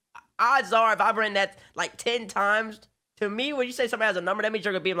gonna odds are, if I've run that 10 times, to me, when you say somebody has a number, that means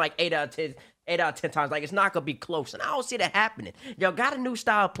you're gonna be 8 out of 10 times. It's not gonna be close, and I don't see that happening. Y'all got a new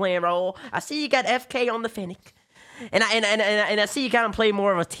style playing role. I see you got FK on the Fennec. And I see you got him play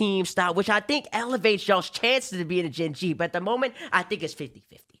more of a team style, which I think elevates y'all's chances to be in a GenG. But at the moment, I think it's 50-50.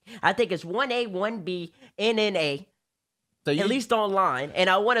 I think it's 1A, 1B, NNA, at least online. And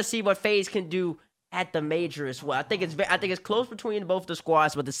I want to see what FaZe can do at the major as well. I think it's close between both the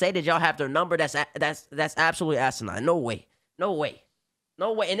squads. But to say that y'all have their number, that's absolutely asinine. No way.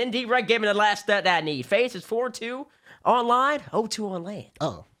 And then D-Rec gave me the last stat that I need. FaZe is 4-2 online, 0-2 on LAN.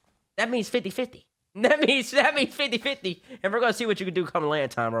 Oh, that means 50-50. That means 50-50, and we're gonna see what you can do come LAN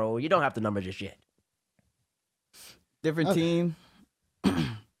time, bro. You don't have the number just yet. Different team.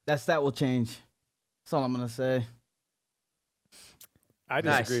 That stat will change. That's all I'm gonna say. I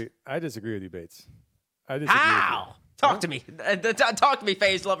disagree. Nice. I disagree with you, Bates. I disagree. How? Talk to me. Talk to me,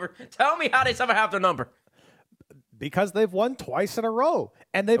 FaZe lover. Tell me how they somehow have their number. Because they've won twice in a row.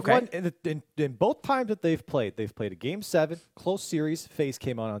 And they've won in both times that they've played. They've played a Game 7, close series, FaZe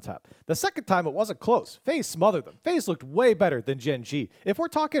came on top. The second time, it wasn't close. FaZe smothered them. FaZe looked way better than GenG. If we're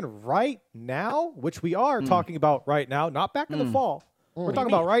talking right now, which we are talking about right now, not back in the fall. We're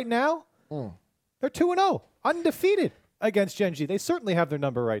talking about right now. They're 2-0, undefeated against GenG. They certainly have their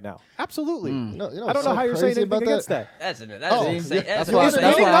number right now. Absolutely. No, I don't know how you're saying anything against that. That's insane. That's why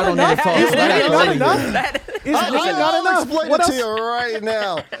I don't need to talk. Is winning not enough? Is winning not enough? I'll explain it to you right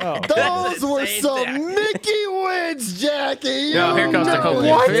now. Those were some Mickey wins, Jackie. Yo, here comes the coach.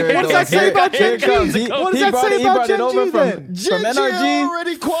 What does that say about GenG? What does that say about GenG then? GenG NRG.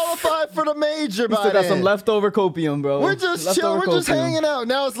 already qualified for the major, We still got some leftover copium, bro. We're just chilling. We're just hanging out.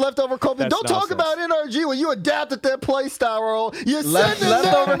 Now it's leftover copium. That's Don't talk about NRG when you adapted their play style role. You're sending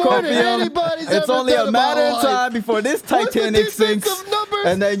Leftover them more than copium. anybody's It's ever only done a in my matter of life. time before this What's the Titanic sinks, defensive numbers?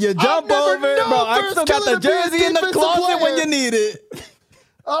 and then you jump I've over never it, bro. known I for still got the Skiller to be a jersey in the defensive closet when player. you need it.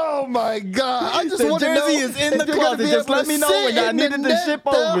 Oh my God! I just The want to know jersey is in if the you're gonna closet. be Just able let to me know sit when I in the needed to net ship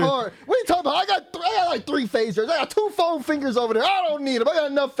that over. hard. What are you talking about? I got like 3 FaZe jerseys. I got 2 foam fingers over there. I don't need them. I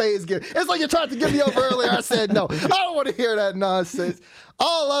got enough FaZe gear. It's like you tried to give me over earlier. I said no. I don't want to hear that nonsense.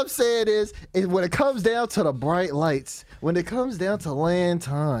 All I'm saying is when it comes down to the bright lights, when it comes down to LAN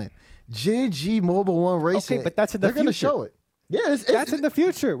time, GenG Mobile One Racing, Okay, but that's in the they're going to future. show it. Yeah, That's in the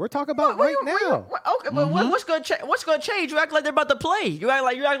future. We're talking about right now. Okay, but what's gonna change? You act like they're about to play. You act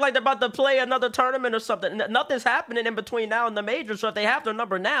like they're about to play another tournament or something. Nothing's happening in between now and the major. So if they have their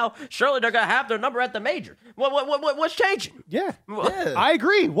number now, surely they're gonna have their number at the major. What's changing? Yeah. Yeah. I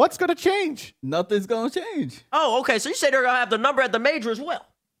agree. What's going to change? Nothing's gonna change. Oh, okay. So you say they're gonna have their number at the major as well.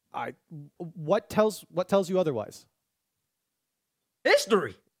 What tells you otherwise?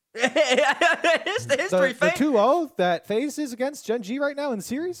 History. It's the history. The 2-0 that FaZe is against GenG right now in the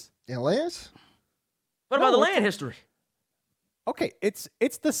series? In LANs? What about the LAN history? Okay,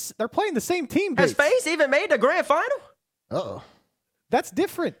 they're playing the same team. Has Bates. FaZe even made the grand final? Uh-oh. That's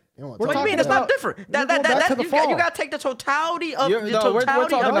different. You What do you mean? It's not different. You're going back to the You fall. got to take the totality of We're talking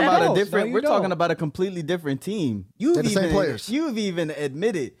that. about No, a different. you We're talking don't. about a completely different team. They're the same players. You've even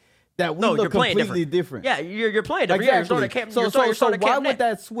admitted that we No, look you're playing completely different. Yeah, you're playing different. Yeah, you're starting to camp. So why would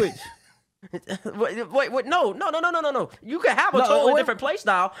that switch? Wait, no. You can have a totally different play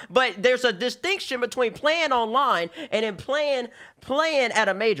style, but there's a distinction between playing online and then playing at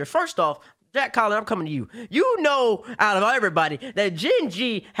a major. First off, Jack Collin, I'm coming to you. You know, out of everybody, that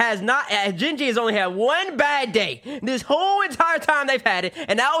GenG has only had one bad day this whole entire time they've had it,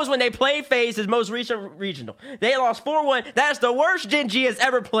 and that was when they played FaZe, his most recent regional. They lost 4-1. That's the worst GenG has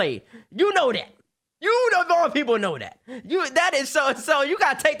ever played. You know that. You know, more people know that. That is so you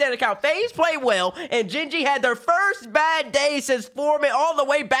gotta take that into account. FaZe played well, and GenG had their first bad day since forming all the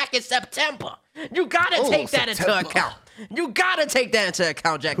way back in September. You gotta take that into account. You gotta take that into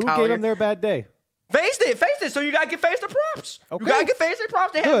account, Jack Who Collier. gave them their bad day? Faze did. So you gotta give Faze the props. Okay. You gotta give Faze the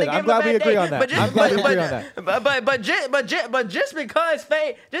props. They Good. have to I'm give him a glad we bad agree day. on that. But just, I'm glad we agree on that. but just because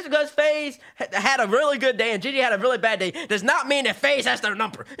Faze had a really good day and GenG had a really bad day does not mean that Faze has their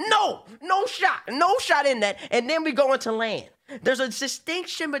number. No shot in that. And then we go into LAN. There's a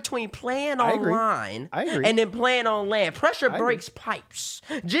distinction between playing online and then playing on LAN. Pressure breaks pipes.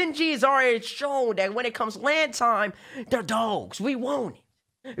 GenG has already shown that when it comes LAN time, they're dogs. We want it.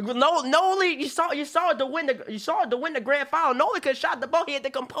 Noli, you saw it to win the grand final. Noli could shot the ball. He had the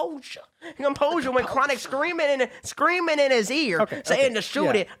composure when Chronic screaming in his ear, saying to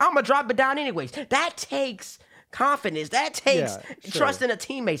shoot it. I'm gonna drop it down anyways. That takes confidence. That takes trust in the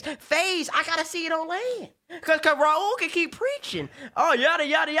teammates. Faze, I gotta see it on LAN. Cause Raul can keep preaching. Oh, yada,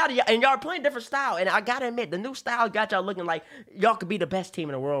 yada, yada. And y'all playing different style. And I gotta admit, the new style got y'all looking like y'all could be the best team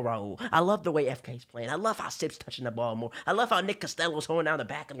in the world, Raul. I love the way FK's playing. I love how Sip's touching the ball more. I love how Nick Costello's holding down the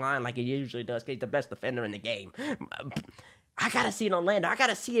back of the line like he usually does. He's the best defender in the game. I gotta see it on LAN. I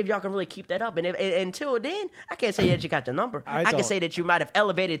gotta see if y'all can really keep that up. And until then, I can't say that you got the number. I can say that you might have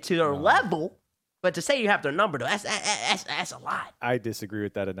elevated to their level. But to say you have their number, though, that's a lot. I disagree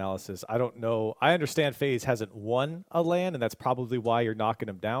with that analysis. I don't know. I understand FaZe hasn't won a LAN, and that's probably why you're knocking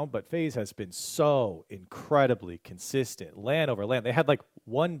them down. But FaZe has been so incredibly consistent, LAN over LAN. They had like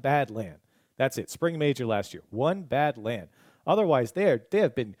one bad LAN. That's it. Spring Major last year. One bad LAN. Otherwise, they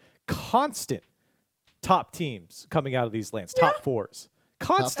have been constant top teams coming out of these LANs, top fours.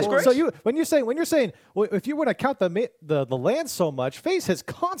 Constant. So when you're saying, well, if you want to count the LAN so much, FaZe has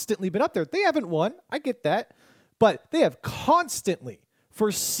constantly been up there. They haven't won. I get that, but they have constantly,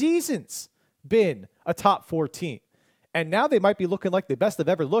 for seasons, been a top 4 team. And now they might be looking like the best they've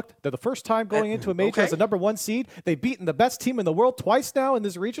ever looked. They're the first time going into a major as a #1 seed. They've beaten the best team in the world twice now in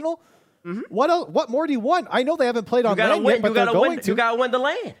this regional. Mm-hmm. What else? What more do you want? I know they haven't played on LAN yet, but they're going to. You got to win the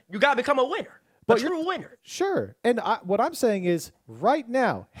LAN. You got to become a winner. A true winner. Sure. And what I'm saying is, right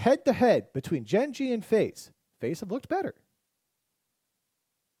now, head-to-head between GenG and FaZe have looked better.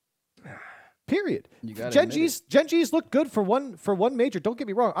 Period. GenG's looked good for one major. Don't get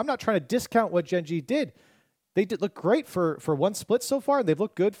me wrong. I'm not trying to discount what GenG did. They did look great for one split so far, and they've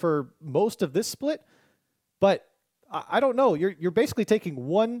looked good for most of this split. But I don't know. You're basically taking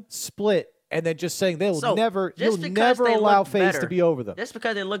one split and then just saying you'll never allow FaZe to be over them. Just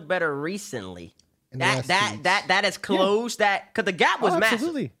because they look better recently, that is closed. That because the gap was massive.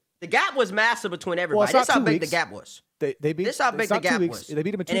 Absolutely. The gap was massive between everybody. That's how big the gap was. They beat. This how big the gap was. They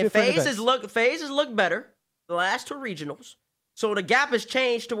beat them in 2 different events. FaZe has looked better the last 2 regionals. So the gap has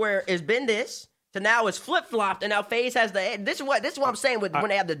changed to where it's been this. So now it's flip-flopped, and now FaZe has the. This is what I'm saying when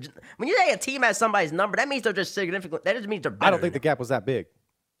they have when you say a team has somebody's number, that means they're just significant. That just means they're better. I don't think the gap was that big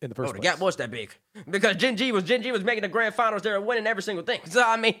in the first place. The gap was that big because GenG was making the grand finals. They were winning every single thing. So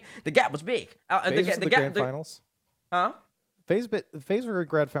I mean, the gap was big. The grand finals. Huh? FaZe were in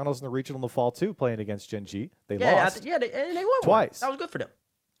grand finals in the regional in the fall too, playing against GenG. They lost. And they won twice. That was good for them.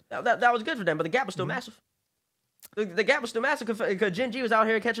 That was good for them, but the gap was still massive. The gap was still massive because GenG was out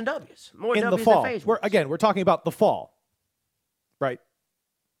here catching W's. More in W's the fall. than FaZe. We're talking about the fall, right?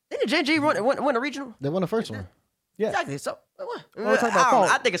 Didn't GenG win a regional? They won the first one. Yeah. Exactly. So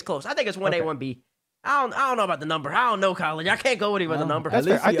I think it's close. I think it's 1A, 1B. I don't know about the number. I don't know college. I can't go with the number. At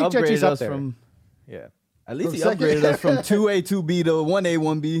least he upgraded us from. Yeah. At least he upgraded us from 2A, 2B to 1A,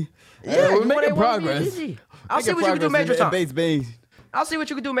 1B. Yeah, we're making progress. I'll see what you can do major time. Base. I'll see what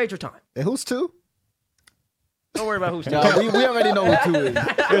you can do major time. And who's 2? Don't worry about who's 2. No, we already know who 2 is.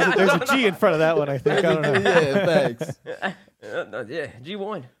 There's a G in front of that one, I think. I don't know. Yeah, facts. Yeah,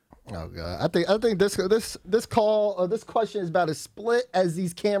 G1. Oh god, I think this question is about as split as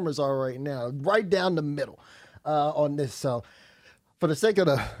these cameras are right now, right down the middle, on this. So, for the sake of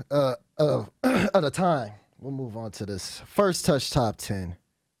the time, we'll move on to this first touch top 10,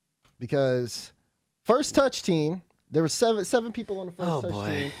 because first touch team, there were seven people on the first touch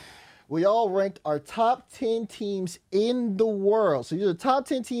team. We all ranked our top 10 teams in the world. So these are the top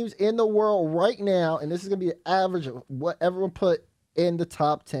 10 teams in the world right now, and this is gonna be an average of what everyone put in the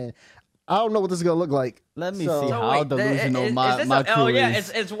top 10. I don't know what this is gonna look like. Let me see how delusional my crew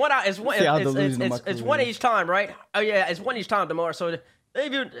is. It's one each time, right? Oh yeah, it's one each time tomorrow. So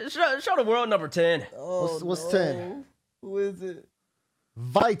show the world number 10. What's 10? Who is it?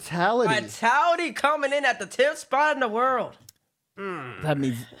 Vitality. Vitality coming in at the 10th spot in the world. That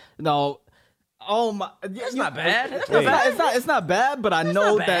means no. Oh my! That's not bad. It's not bad, but I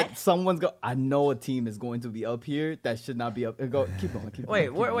know that someone's go. I know a team is going to be up here that should not be up. Keep going. Wait.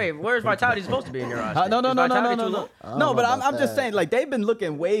 Where's Vitality supposed to be in your eyes? No. No, but I'm just saying, like, they've been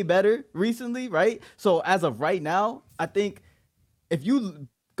looking way better recently, right? So as of right now, I think if you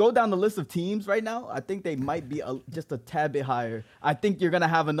go down the list of teams right now, I think they might be just a tad bit higher. I think you're gonna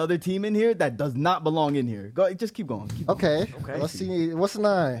have another team in here that does not belong in here. Go, just keep going. Okay. Let's see. What's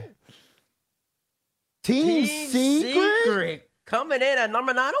 9? Team Secret coming in at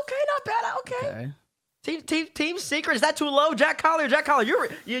number 9. Okay, not bad. Okay. Team Secret, is that too low? Jack Collier,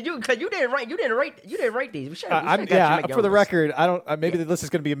 you didn't rate these. We should for the record, I don't. Maybe the list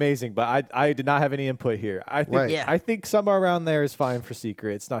is going to be amazing, but I did not have any input here. I think somewhere around there is fine for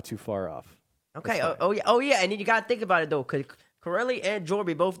Secret. It's not too far off. Okay. Oh yeah, and then you got to think about it though, because Corelli and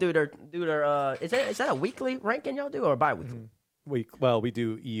Jorby both do their. Is that a weekly ranking y'all do or bi-weekly? Mm-hmm. We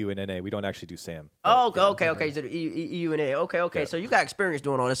do EU and NA. We don't actually do SAM. Oh, okay. So EU and NA. Okay. Yeah. So you got experience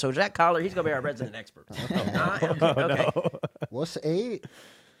doing all this. So Jack Collier, he's gonna be our resident expert. Okay. What's 8?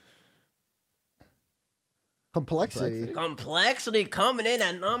 Complexity coming in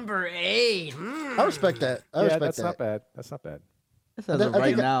at number 8. I respect that. That's not bad. As of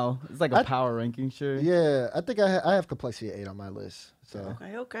right now, it's like a power ranking, sure. Yeah, I think I have complexity 8 on my list. So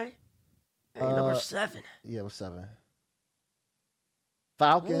okay. Hey, number 7. Yeah, what's 7?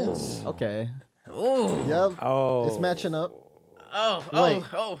 Falcons. Ooh. Okay. Ooh. Yep. Oh. It's matching up.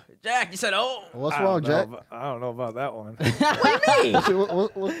 Oh. Jack, you said What's wrong, Jack? I don't know about that one. What do you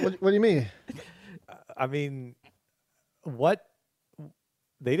mean? What do you mean? I mean, what?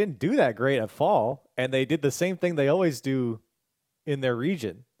 They didn't do that great at fall, and they did the same thing they always do in their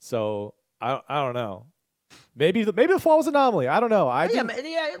region. So I don't know. Maybe the fall was an anomaly. I don't know. They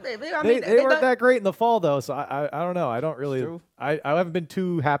weren't that great in the fall though, so I don't know. I don't really. I haven't been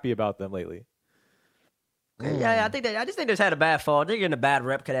too happy about them lately. Yeah, I just think they just had a bad fall. They're getting a bad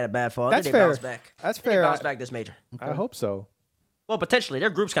rep. Could have had a bad fall. That's fair. Bounce back. That's fair. They bounce back this major. I hope so. Well, potentially their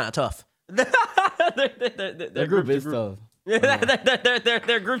group's kind of tough. Their group is tough.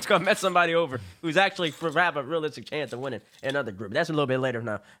 Their group's gonna mess somebody over who's actually have a realistic chance of winning another group. That's a little bit later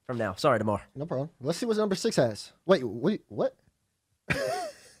now. From now, sorry, Damar. No problem. Let's see what number 6 has. Wait, what?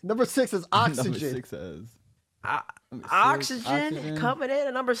 Number 6 is Oxygen. Number 6 has Oxygen coming in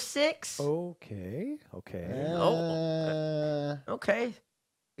at number 6. Okay. Okay.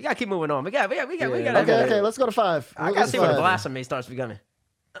 We gotta keep moving on. We gotta. Okay. Let's go to 5. I gotta see where the blasphemy starts becoming.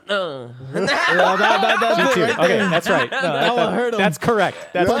 That's it. Okay, that's right. No, that's correct.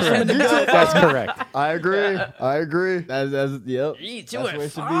 That's correct. That's correct. I agree. That's yep. G2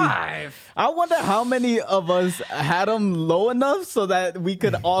 at 5. I wonder how many of us had them low enough so that we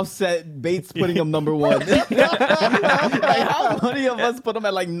could offset Bates putting them number 1. Like how many of us put them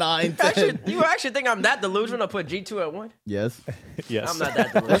at like 9, 10? You actually think I'm that delusional to put G2 at 1? Yes. I'm not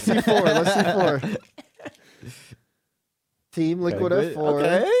that delusional. Let's see 4. Team Liquid at 4.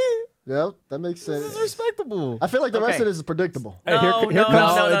 Okay. Yep, that makes sense. This is respectable. I feel like the rest of this is predictable. No,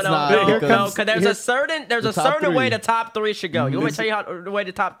 because there's a certain way the top 3 should go. You want me to tell you how the way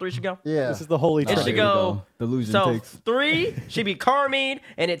the top 3 should go? Yeah. This is the holy It should go. Delusion So takes. 3 should be Carmine,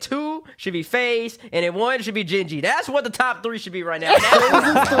 and then 2 should be Faze, and then 1 should be GenG. That's what the top 3 should be right now. That's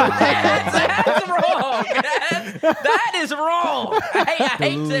wrong. That is wrong.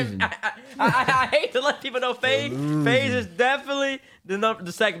 I hate to let people know Faze is definitely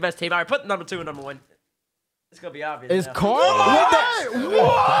the second best team. All right, put number 2 and number 1. It's gonna be obvious. It's now. Carmine.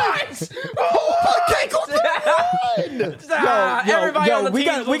 What? Everybody on the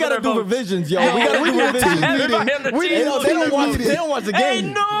team. We gotta do revisions, yo. We gotta do revisions. They don't watch the game.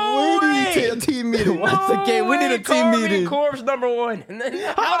 Ain't no We way. need a team meeting. Watch the game. We need a team meeting. Corpse number 1.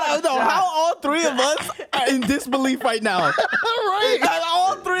 How all 3 of us are in disbelief right now? Right?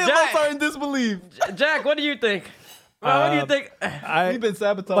 All 3 of us are in disbelief. Jack, what do you think? What do you think? We've been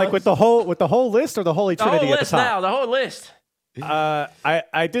sabotaged. Like with the whole list or the Holy The Trinity whole at the list top? now, the whole list.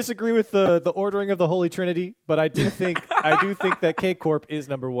 I disagree with the ordering of the Holy Trinity, but I do think that K Corp is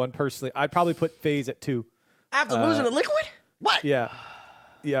number 1 personally. I'd probably put Faze at 2. After losing to Liquid? What? Yeah.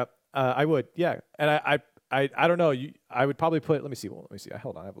 I would. Yeah, and I don't know. I would probably put. Let me see. Hold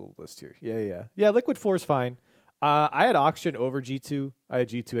on. I have a little list here. Yeah. Liquid 4 is fine. I had Oxygen over G2. I had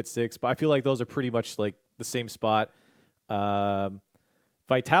G2 at 6, but I feel like those are pretty much like the same spot.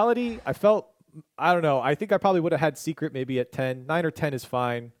 Vitality, I don't know. I think I probably would have had Secret maybe at 10. 9 or 10 is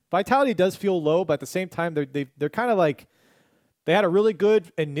fine. Vitality does feel low, but at the same time, they're kind of like, they had a really good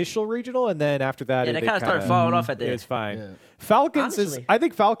initial regional, and then after that, they kind of started falling off at the end. It's fine. Yeah. Falcons Honestly. I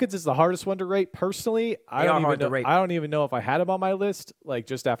think Falcons is the hardest one to rate personally. I don't even know if I had them on my list, like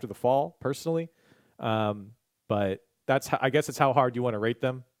just after the fall personally. But I guess it's how hard you want to rate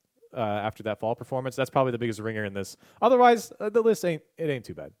them. After that fall performance, that's probably the biggest ringer in this. Otherwise, the list ain't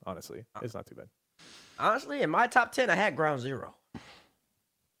too bad. Honestly, it's not too bad. Honestly, in my top 10, I had Ground Zero.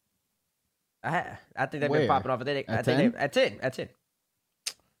 I think they've been popping off. At 10.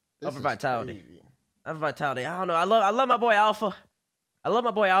 Upper Vitality. Upper Vitality. I don't know. I love my boy Alpha.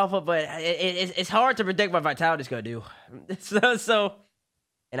 But it's hard to predict what Vitality's gonna do. So,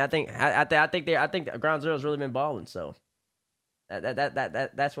 and I think Ground Zero's really been balling. So,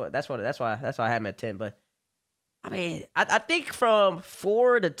 that's why I had him at 10. But I mean, I think from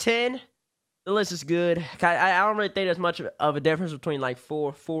 4 to 10, the list is good. I don't really think there's much of a difference between like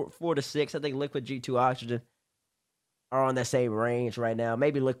 4 to 6. I think Liquid, G2, Oxygen are on that same range right now.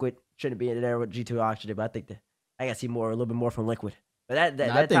 Maybe Liquid shouldn't be in there with G2, Oxygen, but I think I gotta see a little bit more from Liquid. But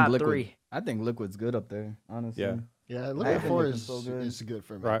that top Liquid, 3. I think Liquid's good up there, honestly. Yeah, Liquid 4 is so good. is good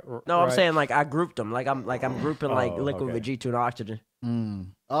for me. Right. No, I'm saying like I grouped them. Like I'm grouping like Liquid with G2 and Oxygen.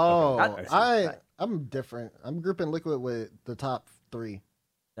 Oh, Okay. I'm different. I'm grouping Liquid with the top 3.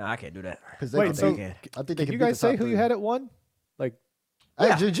 No, I can't do that. Because Wait, so I think they can can you beat guys the top say who 3. you had at 1? Like, I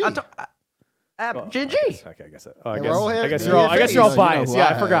had GG. GenG. Okay, I guess. I And guess, Roll had- I guess yeah, you're all. I guess you're all you know biased. who Yeah,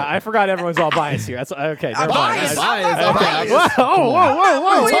 I I forgot. had. I forgot everyone's all biased here. That's okay. Never mind. Biased? Biased. Whoa!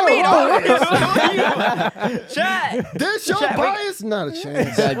 What do you mean? Chat. This your Chat, bias? Not a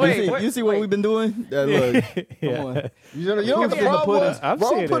chance. Dad, Wait, you see what we've been doing? Dad, look, Yeah. come on. You know Who's what the in the problem was? I'm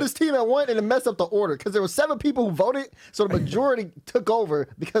Roll seeing put it. his team at 1 and it messed up the order because there were 7 people who voted, so the majority took over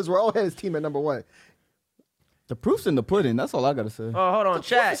because Roll had his team at number 1. The proof's in the pudding. That's all I gotta say. Oh, hold on,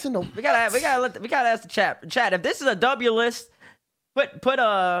 chat. is in the- We gotta ask the chat. Chat, if this is a W list, put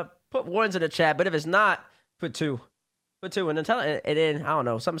ones in the chat. But if it's not, put 2. Put 2 and then I don't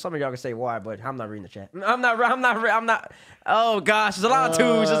know. Some of y'all can say why, but I'm not reading the chat. I'm not. Oh gosh, there's a lot of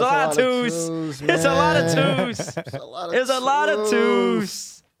 2s. There's a lot of 2s. It's a lot of 2s. There's a lot of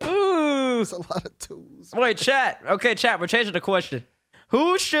 2s. Ooh. It's a lot of 2s. Wait, chat. Okay, chat. We're changing the question.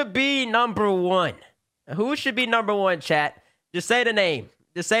 Who should be number 1? Who should be number 1, chat? Just say the name.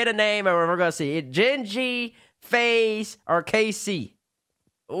 Just say the name, and we're gonna see it. GenG, Faze, or KC.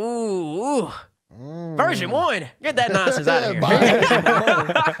 Ooh. Version 1. Get that nonsense out of here.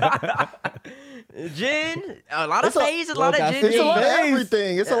 Gen, a lot of Faze, a lot of I GenG. It's a lot of Faze.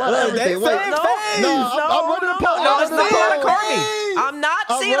 everything. It's a lot of everything. Wait, No, I'm running the poll. no, I'm it's running not the a lot of poll. Carmine. I'm not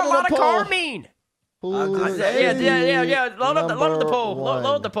I'm seeing a running lot the of poll. Carmine. Who Yeah. Load up the poll. Number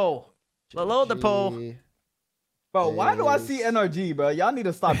Load the poll. Load the poll. GG. Bro, why do I see NRG, bro? Y'all need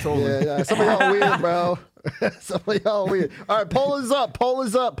to stop trolling. Yeah. Some of y'all weird, bro. Some of y'all weird. All right, poll is up.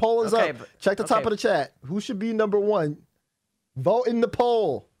 Okay, but- Check the top okay. of the chat. Who should be number 1? Vote in the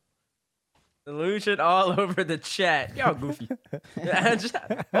poll. Illusion all over the chat. Y'all goofy.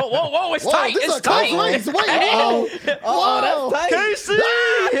 Whoa, it's tight. This is It's a close tight. race. Wait, that's tight.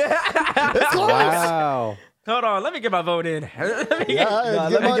 KC. Wow. Hold on, let me get my vote in. Let me get- Nah,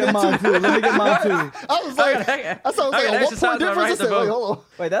 let me get mine too. I was like, I saw I a gotta 1 exercise point my difference. right I to said, vote. wait, hold on.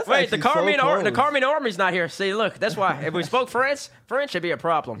 Wait, that's Wait, the actually Carmine so close. Army's not here. See, look, that's why. If we spoke French should be a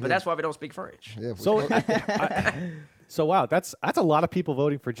problem. But that's why we don't speak French. Yeah, So wow, that's a lot of people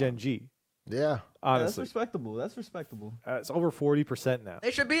voting for GenG. yeah. Yeah, that's Honestly, respectable. it's over 40% now. They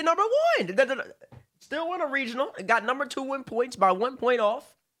should be number 1. Still won a regional. Got number 2 in points by 1 point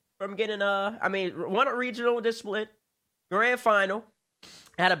off from getting won a regional this split. Grand final.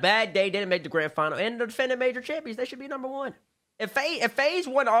 Had a bad day, didn't make the grand final. And the defending major champions, they should be number 1. If Faze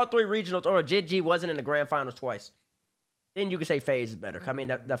won all 3 regionals or GenG wasn't in the grand finals twice, then you could say Faze is better. I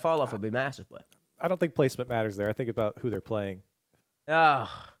mean, the fall off would be massive, but I don't think placement matters there. I think about who they're playing. oh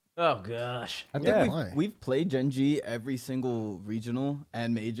gosh. I think Yeah. we've played GenG every single regional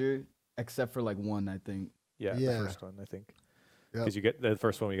and major except for like 1, I think. Yeah, Yeah. the first one, I think. Yep. Because you get the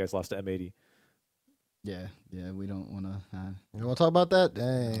first one, you guys lost to M80. Yeah, we don't want to. You want to talk about that?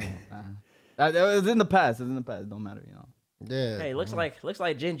 Dang. It was in the past. It don't matter, you know. Yeah. Hey, looks like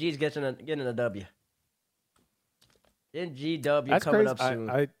GenG's getting a W. GenG W That's coming crazy. up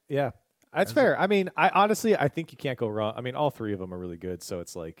soon. Yeah, that's fair. I mean, I think you can't go wrong. I mean, all 3 of them are really good, so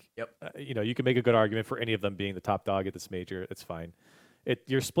it's like, Yep. You can make a good argument for any of them being the top dog at this major. It's fine.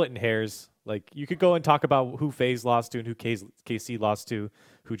 You're splitting hairs. Like, you could go and talk about who FaZe lost to and who KC lost to,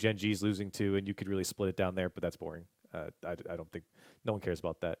 who GenG's losing to, and you could really split it down there, but that's boring. I don't think no one cares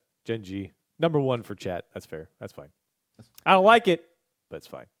about that. GenG, number 1 for chat. That's fair. That's fine. I don't like it, but it's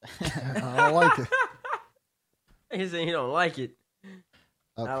fine. I don't like it. He said he don't like it.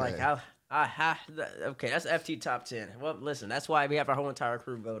 Okay. I like okay, that's FT top 10. Well, listen, that's why we have our whole entire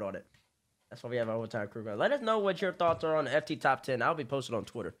crew vote on it. Let us know what your thoughts are on the FT top 10. I'll be posted on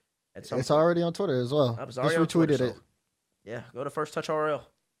Twitter. It's already on Twitter as well. It's Just already on Twitter, retweeted it. so, yeah, go to First Touch RL,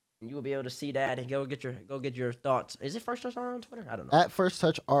 and you will be able to see that and go get your thoughts. Is it First Touch RL on Twitter? I don't know. At First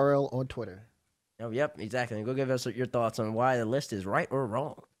Touch RL on Twitter. Oh, yep, exactly. And go give us your thoughts on why the list is right or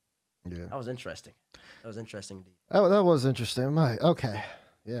wrong. Yeah. That was interesting. Indeed. That was interesting. Okay.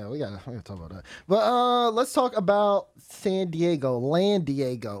 Yeah, we gotta talk about that. But let's talk about San Diego, LAN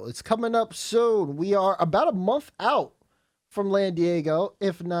Diego. It's coming up soon. We are about a month out from LAN Diego,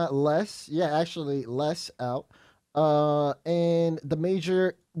 if not less. Yeah, actually less out. And the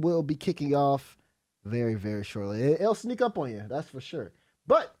major will be kicking off very, very shortly. It'll sneak up on you, that's for sure.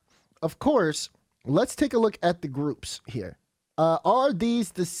 But of course, let's take a look at the groups here. Are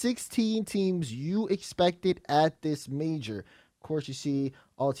these the 16 teams you expected at this major? Of course, you see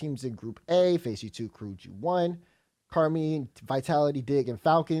all teams in Group A, Faze G2, Crew G1. Carmine, Vitality, Dig, and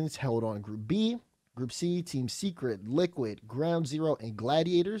Falcons held on Group B. Group C, Team Secret, Liquid, Ground Zero, and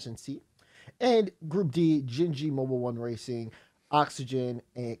Gladiators in C. And Group D, GenG, Mobile One Racing, Oxygen,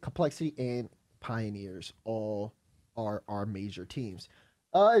 and Complexity, and Pioneers all are our major teams.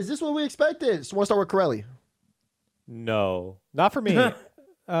 Is this what we expected? So want to start with Corelli? No, not for me.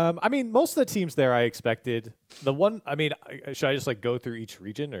 I mean, most of the teams there I expected. The one, I mean, should I just like go through each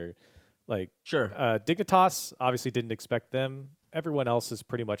region or like? Sure. Dignitas, obviously didn't expect them. Everyone else is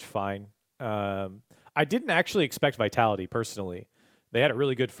pretty much fine. I didn't actually expect Vitality personally. They had a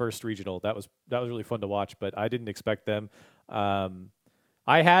really good first regional. That was really fun to watch, but I didn't expect them.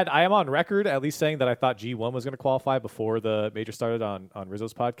 I am on record at least saying that I thought G1 was going to qualify before the major started on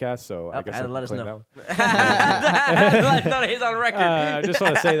Rizzo's podcast. So I guess I'll let us claim know. that one. He's on record. I just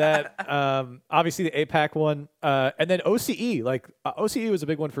want to say that. Obviously the APAC one, and then OCE. Like OCE was a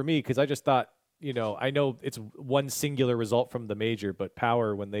big one for me because I just thought, I know it's one singular result from the major, but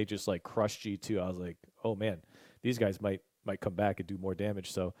Power when they just like crushed G2, I was like, oh man, these guys might come back and do more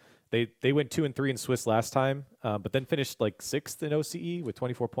damage. So they went 2-3 in Swiss last time, but then finished like 6th in OCE with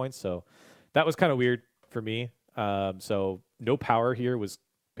 24 points. So that was kind of weird for me. So no Power here was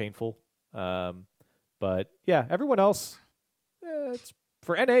painful. But yeah, everyone else, it's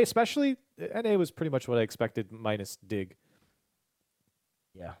for NA especially. NA was pretty much what I expected minus Dig.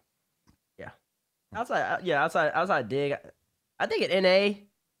 Yeah. Outside Dig, I think at NA,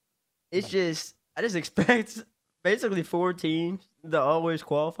 I just expect basically 4 teams to always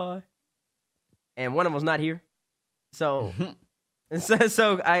qualify, and one of them's not here. So,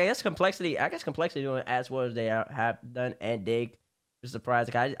 so I guess complexity doing as well as they have done, and Dig is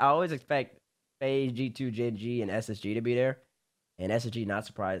surprised. I always expect Faze, G2, GenG, and SSG to be there, and SSG not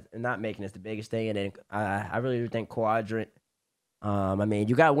surprised and not making this the biggest thing. And then I really do think Quadrant. I mean,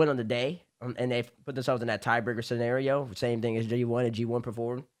 you got to win on the day, and they put themselves in that tiebreaker scenario. Same thing as G1 and G1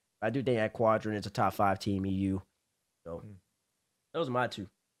 performed. I do think that Quadrant is a top 5 team EU. So those are my two.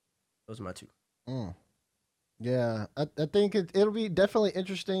 Yeah, I think it'll be definitely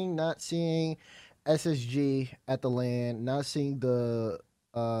interesting not seeing SSG at the LAN, not seeing the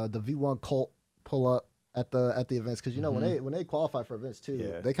V1 cult pull up at the events, because when they qualify for events too,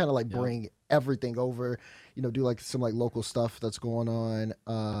 they kind of like bring everything over, do like some like local stuff that's going on.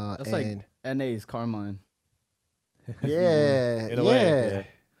 That's like NA's Carmine. Yeah, in a way,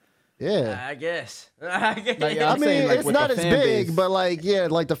 yeah. I guess. Like, I mean, like, it's with not the as fan big, base, but like,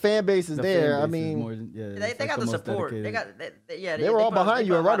 like the fan base is there. I mean, they got the support. Dedicated. they were all behind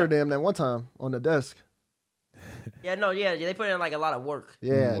you at Rotterdam that one time on the desk. They put in like a lot of work.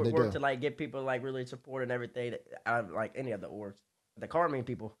 Yeah, they work do. to like get people like really support and everything. Like any of the orgs, the Carmine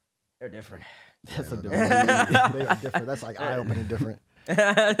people, they're different. That's a different. They are different. That's like eye-opening different.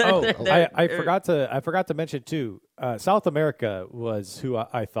 I forgot to mention too. South America was who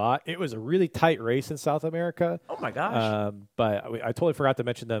I thought. It was a really tight race in South America. Oh my gosh! But I totally forgot to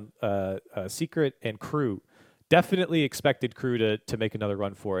mention them. Secret and Crew. Definitely expected Crew to make another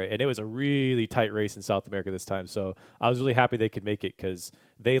run for it, and it was a really tight race in South America this time. So I was really happy they could make it because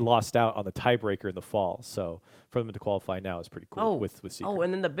they lost out on the tiebreaker in the fall. So for them to qualify now is pretty cool with Secret. Oh,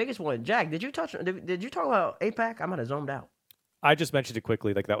 and then the biggest one, Jack. Did you talk about APAC? I might have zoned out. I just mentioned it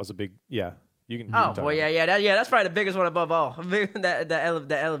quickly. Like that was a big You can. Oh boy, that's probably the biggest one above all. that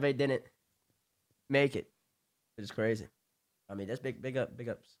Elevate didn't make it. It's crazy. I mean, that's big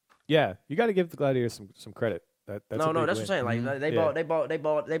ups. Yeah, you got to give the Gladiators some credit. That's that's what I'm saying. Like they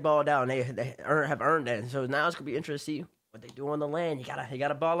balled out, and they have earned that. So now it's gonna be interesting to see what they do on the LAN. You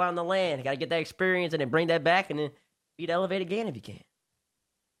gotta ball out on the LAN. You gotta get that experience and then bring that back and then beat Elevate again if you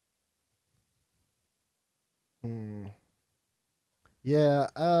can. Yeah.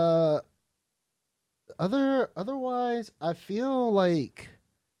 Otherwise, I feel like,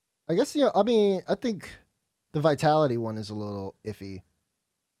 I guess I mean, I think the Vitality one is a little iffy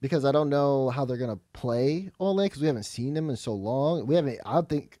because I don't know how they're gonna play on LAN because we haven't seen them in so long. I don't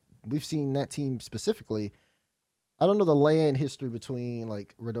think we've seen that team specifically. I don't know the LAN history between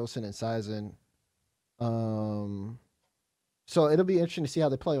like Radosin and Sizen. So it'll be interesting to see how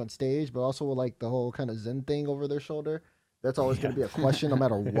they play on stage, but also with like the whole kind of Zen thing over their shoulder. That's always going to be a question no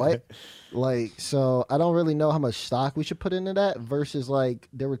matter what. Like, so I don't really know how much stock we should put into that versus like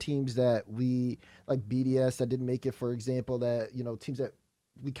there were teams that we like BDS that didn't make it, for example, that, you know, teams that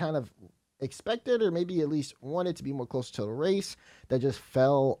we kind of expected or maybe at least wanted to be more close to the race that just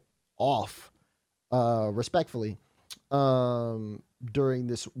fell off respectfully during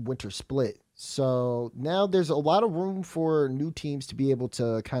this winter split. So now there's a lot of room for new teams to be able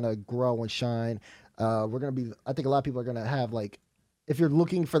to kind of grow and shine. I think a lot of people are going to have, like, if you're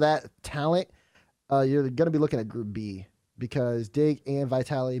looking for that talent, you're going to be looking at Group B because Dig and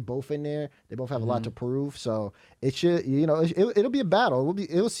Vitality both in there. They both have a lot to prove. So it should, you know, it'll be a battle.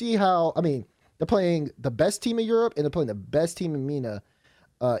 It'll see how, I mean, they're playing the best team in Europe and they're playing the best team in MENA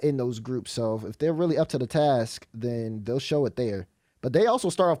in those groups. So if they're really up to the task, then they'll show it there. But they also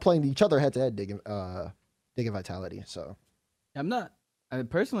start off playing each other head to head, Dig and Vitality. So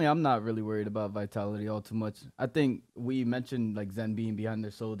Personally, I'm not really worried about Vitality all too much. I think we mentioned like Zen being behind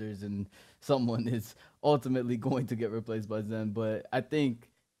their shoulders and someone is ultimately going to get replaced by Zen, but I think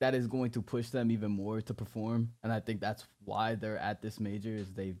that is going to push them even more to perform. And I think that's why they're at this major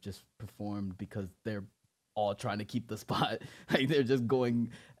is they've just performed because they're all trying to keep the spot. Like they're just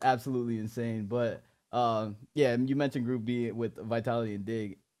going absolutely insane. But yeah, you mentioned Group B with Vitality and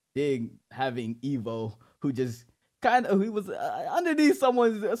Dig. Dig having Evo, who just he was underneath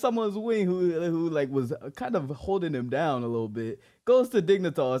someone's wing who like was kind of holding him down a little bit, goes to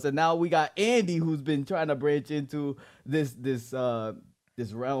Dignitas, and now we got Andy who's been trying to branch into this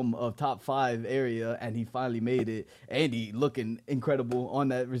realm of top 5 area, and he finally made it. Andy looking incredible on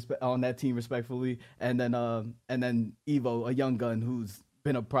that team respectfully, and then Evo, a young gun who's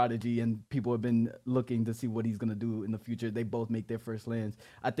been a prodigy and people have been looking to see what he's gonna do in the future. They both make their first lands.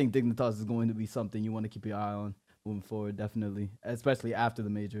 I think Dignitas is going to be something you want to keep your eye on moving forward, definitely, especially after the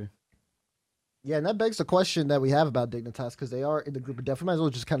major. Yeah, and that begs the question that we have about Dignitas because they are in the group of death. We might as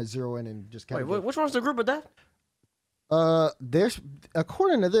well just kind of zero in and just kind of. Wait, which one's the group of death? There's,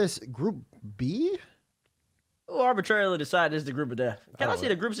 according to this, Group B. Who arbitrarily decided this is the group of death? Can I see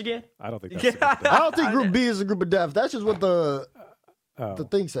the groups again? I don't think that's the group of death. I don't think Group B is a group of death. That's just what the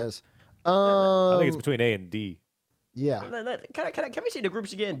thing says. I think it's between A and D. Yeah. Can we see the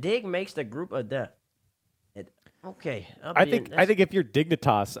groups again? Dig makes the group of death. Okay. I think if you're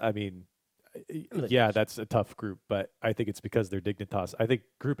Dignitas, I mean, yeah, that's a tough group, but I think it's because they're Dignitas. I think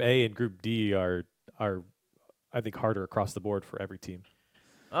Group A and Group D are I think harder across the board for every team.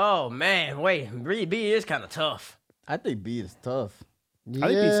 Oh man, wait, B is kind of tough. I think B is tough. Yeah. I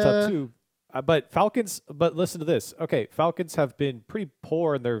think B is tough too. But Falcons, but listen to this. Okay, Falcons have been pretty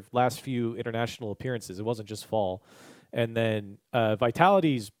poor in their last few international appearances. It wasn't just fall. And then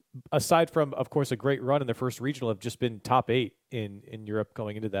Vitality's, aside from, of course, a great run in their first regional, have just been top 8 in Europe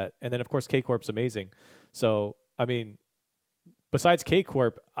going into that. And then, of course, K-Corp's amazing. So, I mean, besides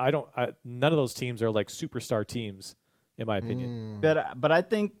K-Corp, none of those teams are like superstar teams, in my opinion. But I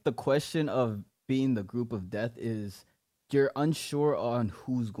think the question of being the group of death is you're unsure on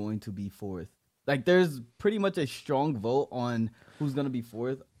who's going to be 4th. Like, there's pretty much a strong vote on who's going to be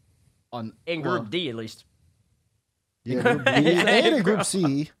 4th. In Group D, at least. Yeah, Group B and in Group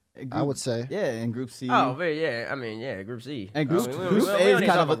C, I would say. Yeah, in Group C. Oh, yeah. I mean, yeah, Group C. And Group A is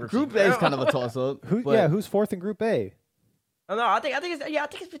kind of a toss-up. Who's 4th in Group A? Oh, no, I think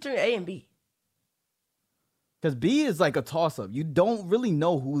it's between A and B. Because B is like a toss-up. You don't really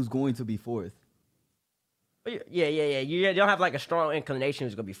know who's going to be 4th. Yeah. You don't have like a strong inclination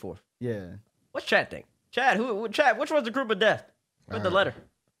who's gonna be 4th. Yeah. What's Chad think? Chad, which one's the group of death? Put the letter.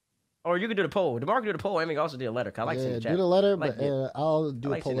 Or you can do the poll. DeMar can do the poll. Amy can also do a letter. I like seeing the chat. Do the letter, like but I'll do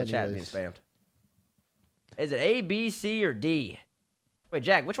I like a poll seeing the chat being spammed. Is it A, B, C, or D? Wait,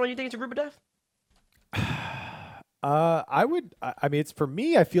 Jack, which one do you think is a group of death? I mean, it's for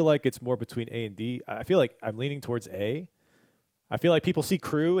me, I feel like it's more between A and D. I feel like I'm leaning towards A. I feel like people see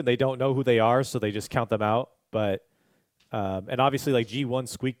crew and they don't know who they are, so they just count them out. But, and obviously like G1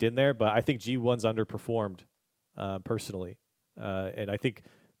 squeaked in there, but I think G1's underperformed, personally. And I think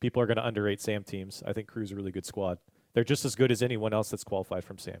people are going to underrate SAM teams. I think crew's a really good squad. They're just as good as anyone else that's qualified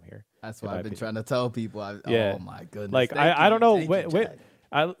from SAM here. That's what I've been trying to tell people. Yeah. Oh my goodness. Like, I don't know.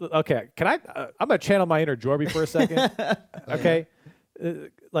 Okay, can I? I'm gonna channel my inner Jorby for a second. Okay,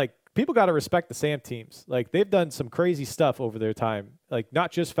 like people got to respect the SAM teams. Like they've done some crazy stuff over their time. Like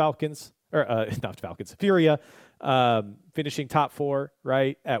not just Falcons or not Falcons, Furia, finishing top 4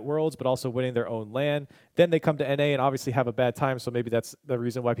 right at Worlds, but also winning their own LAN. Then they come to NA and obviously have a bad time. So maybe that's the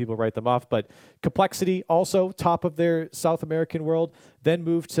reason why people write them off. But Complexity also top of their South American world. Then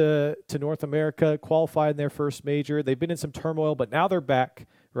moved to North America, qualified in their first major. They've been in some turmoil, but now they're back,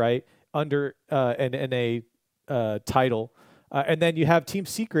 right, under an NA title. And then you have Team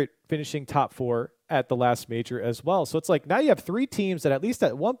Secret finishing top 4 at the last major as well. So it's like now you have 3 teams that at least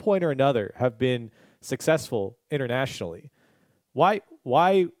at one point or another have been successful internationally. Why?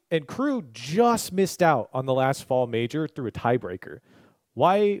 And Crew just missed out on the last fall major through a tiebreaker.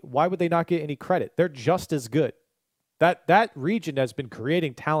 Why would they not get any credit? They're just as good. That region has been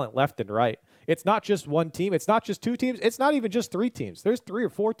creating talent left and right. It's not just one team. It's not just 2 teams. It's not even just 3 teams. There's 3 or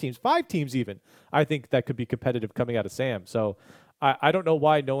 4 teams, 5 teams even, I think, that could be competitive coming out of SAM. So I don't know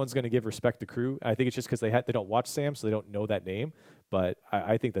why no one's going to give respect to Crew. I think it's just because they don't watch SAM, so they don't know that name. But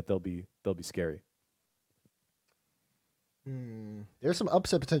I think that they'll be scary. There's some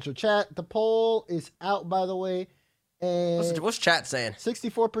upset potential. Chat, the poll is out, by the way. And What's chat saying?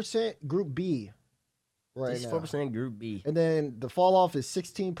 64% Group B right 64% now. Group B. And then the fall off is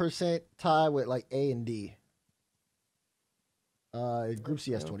 16% tie with like A and D. Group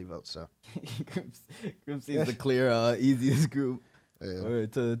C has 20 votes, so. Group C is the clear, easiest group Yeah.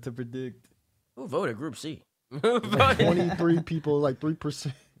 to predict. Who voted Group C? 23 people, like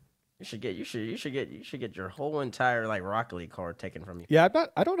 3%. You should get your whole entire like Rocket League card taken from you. Yeah,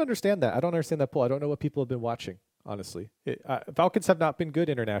 I don't understand that. I don't understand that poll. I don't know what people have been watching, honestly. Falcons have not been good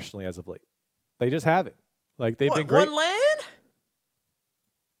internationally as of late. They just haven't. Like they've been great. One LAN?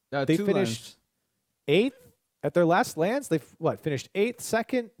 They 2 finished 8th at their last LANs. They've finished 8th,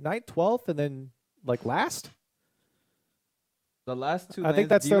 2nd, 9th, 12th, and then like last. The last 2 I think lanes,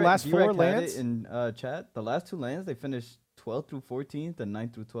 that's their last 4 D-Rec had LANs. it in chat. The last 2 lanes, they finished 12th through 14th and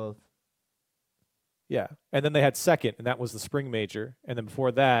 9th through 12th. Yeah, and then they had 2nd, and that was the spring major. And then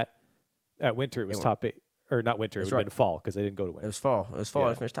before that, at winter it was top 8, or not winter. It would have been fall because they didn't go to It winter. was fall. Yeah.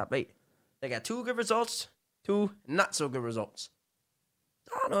 They finished top 8. They got 2 good results, 2 not so good results.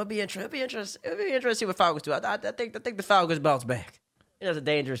 I don't know. It'd be interesting. It'd be interesting to see what Falcons do. I think the Falcons bounce back. It is a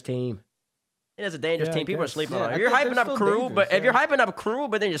dangerous team. People are sleeping on it. I If you're think hyping they're up still Crew, but dangerous, if you're hyping up Crew,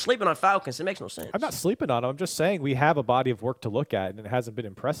 but then you're sleeping on Falcons, it makes no sense. I'm not sleeping on them. I'm just saying we have a body of work to look at, and it hasn't been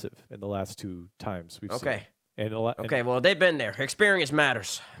impressive in the last 2 times we've seen. Okay. And Well, they've been there. Experience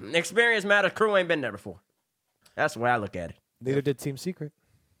matters. Experience matters. Crew ain't been there before. That's the way I look at it. neither did Team Secret.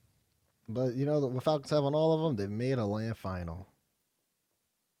 But you know what Falcons have on all of them? They've made a LAN final.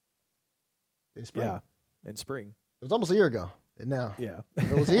 In spring. Yeah, in spring. It was almost a year ago. And now. Yeah.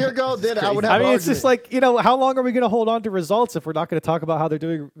 If it was a year ago, then I would have I mean, an it's just argument. like, how long are we going to hold on to results if we're not going to talk about how they're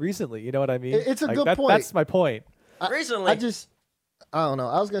doing recently? You know what I mean? It's a Like, good point. That's my point. Recently. I don't know.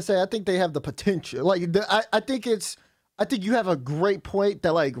 I was gonna say I think they have the potential. Like I think you have a great point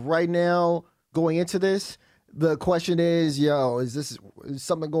that like right now going into this, the question is, is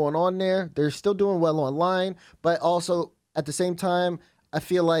something going on there? They're still doing well online, but also at the same time, I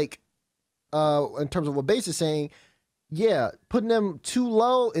feel like in terms of what Base is saying, putting them too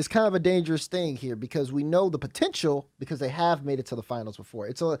low is kind of a dangerous thing here because we know the potential because they have made it to the finals before.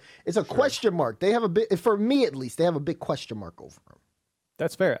 It's a question mark. They have a bit, for me at least, they have a big question mark over them.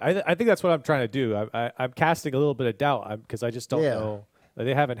 That's fair. I think that's what I'm trying to do. I'm casting a little bit of doubt because I just don't know.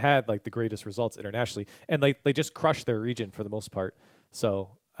 They haven't had like the greatest results internationally, and like they just crushed their region for the most part.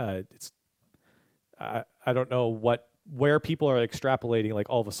 So I don't know where people are extrapolating. Like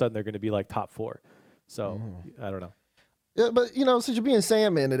all of a sudden they're going to be like top 4. So I don't know. Yeah, but since you're being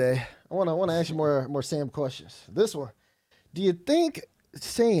Sam man today, I want to ask you more Sam questions. This one, do you think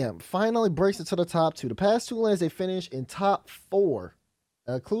Sam finally breaks it to the top 2? The past 2 lanes they finished in top 4,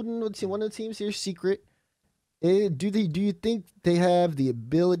 including one of the teams here, Secret. Do you think they have the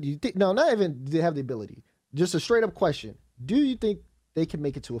ability? No, not even do they have the ability. Just a straight up question: do you think they can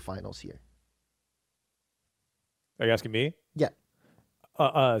make it to a finals here? Are you asking me? Yeah.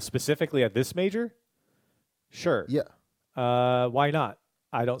 Specifically at this major? Sure. Yeah. Why not?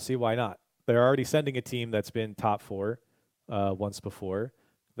 I don't see why not. They're already sending a team that's been top 4 once before.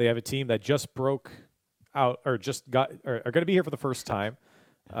 They have a team that just broke out or are going to be here for the first time,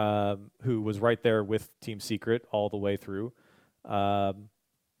 who was right there with Team Secret all the way through. I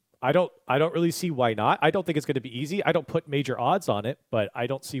don't really see why not. I don't think it's going to be easy. I don't put major odds on it, but I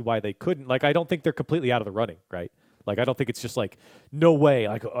don't see why they couldn't. Like, I don't think they're completely out of the running, right? Like, I don't think it's just like, no way.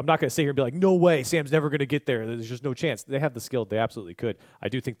 Like, I'm not going to sit here and be like, no way, Sam's never going to get there. There's just no chance. They have the skill. They absolutely could. I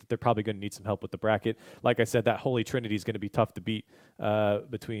do think that they're probably going to need some help with the bracket. Like I said, that Holy Trinity is going to be tough to beat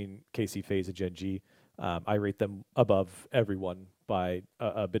between KC, Faze, and GenG. I rate them above everyone by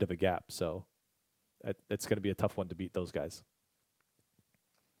a bit of a gap. So it's going to be a tough one to beat those guys.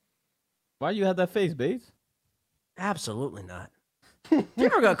 Why you have that face, Bates? Absolutely not.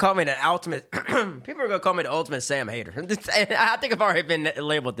 People are gonna call me the ultimate. People are gonna call me the ultimate Sam hater. I think I've already been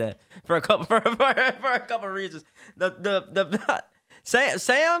labeled that for a couple of reasons.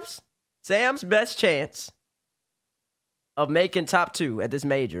 Sam's best chance of making top 2 at this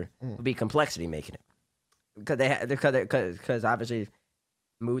major would be Complexity making it, because obviously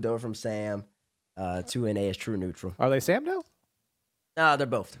moved over from Sam to NA as true neutral. Are they Sam now? No, they're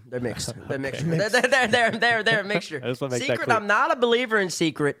both. They're mixed. They're mixed. They're a mixture. I just wanna make that Secret. clear. I'm not a believer in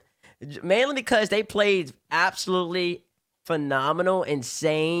Secret, mainly because they played absolutely phenomenal,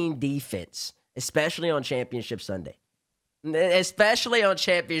 insane defense, especially on Championship Sunday. Their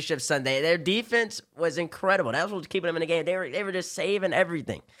defense was incredible. That was what was keeping them in the game. They were just saving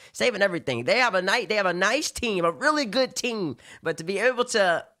everything. They have a nice team, a really good team. But to be able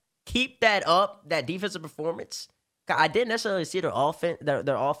to keep that up, that defensive performance, I didn't necessarily see their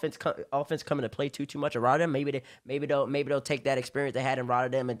offense coming to play too much at Rotterdam. Maybe they'll take that experience they had in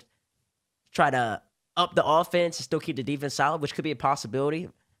Rotterdam and try to up the offense and still keep the defense solid, which could be a possibility.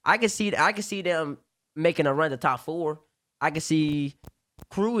 I can see them making a run to top 4. I can see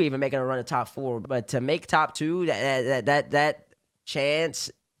Crew even making a run to top 4, but to make top 2, that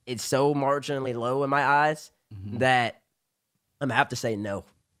chance is so marginally low in my eyes that I'm gonna have to say no.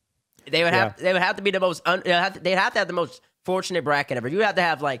 They would have to be the most. They'd have to have the most fortunate bracket ever. You have to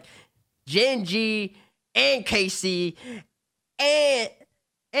have like GenG and KC and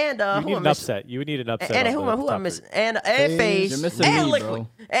you would need an upset. And who am I missing? And Faze and Liquid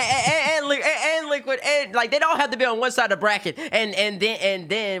and Liquid and like they don't have to be on one side of the bracket and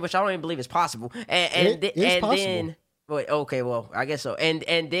then which I don't even believe is possible. Then wait, okay, well I guess so. And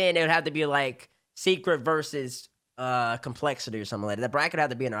then it would have to be like Secret versus Complexity or something like that. The bracket would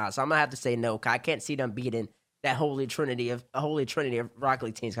have to be in our house. So I'm gonna have to say no. 'Cause I can't see them beating that holy trinity of Rocket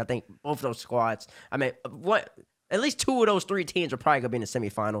League teams. I think both of those squads. I mean, at least 2 of those 3 teams are probably gonna be in the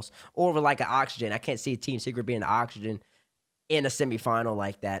semifinals, or with like an Oxygen. I can't see Team Secret being an Oxygen in a semifinal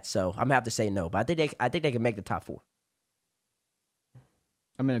like that. So I'm gonna have to say no. But I think they can make the top 4.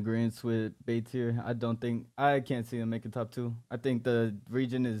 I'm in agreement with Bates here. I can't see them making top 2. I think the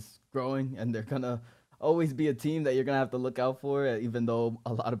region is growing, and they're gonna always be a team that you're gonna have to look out for, even though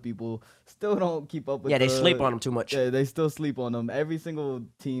a lot of people still don't keep up with. Yeah, they sleep on them too much. Yeah, they still sleep on them. Every single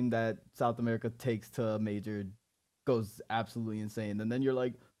team that South America takes to a major goes absolutely insane, and then you're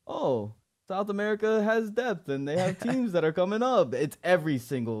like, oh, South America has depth and they have teams that are coming up. It's every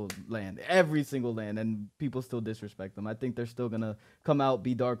single land, and people still disrespect them. I think they're still gonna come out,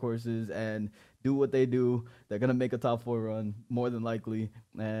 be dark horses, and do what they do. They're gonna make a top 4 run more than likely,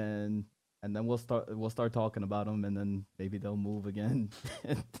 and then we'll start talking about them, and then maybe they'll move again,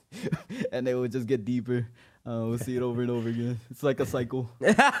 and they will just get deeper. We'll see it over and over again. It's like a cycle.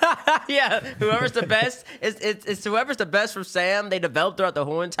 Yeah, whoever's the best, it's whoever's the best from Sam. They develop throughout the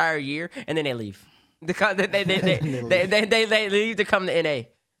whole entire year, and then they leave. They leave to come to NA,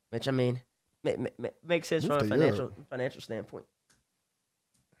 which I mean makes sense from a financial standpoint.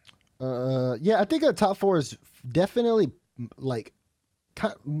 Yeah, I think a top 4 is definitely like.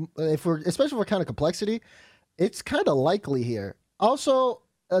 Especially for kind of Complexity, it's kind of likely here. Also,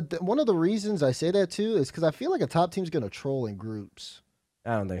 one of the reasons I say that too is because I feel like a top team's gonna troll in groups.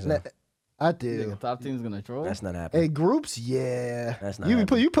 I don't think so. I do. The top team's gonna troll. That's not happening. In groups, yeah. That's not. You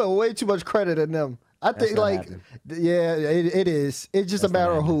put way too much credit in them. I think yeah, it is. It's just a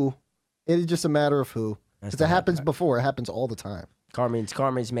matter of who. It is just a matter of who. Because it happens before. It happens all the time.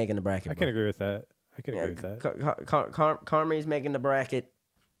 Carmen's making the bracket. I can agree with that. Carmen's making the bracket.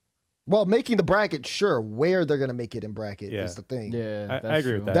 Well, making the bracket, sure. Where they're gonna make it in bracket is the thing. Yeah, I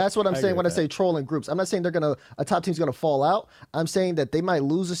agree with that. That's what I'm saying when I say trolling groups. I'm not saying a top team's gonna fall out. I'm saying that they might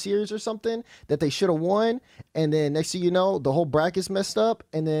lose a series or something that they should have won, and then next thing you know, the whole bracket's messed up,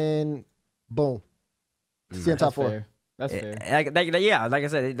 and then boom, see top 4. That's fair. Like I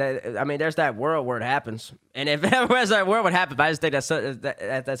said, I mean, there's that world where it happens, and if there's that world would happen, I just think that's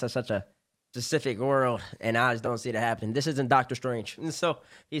such a specific world, and I just don't see that happening. This isn't Doctor Strange, so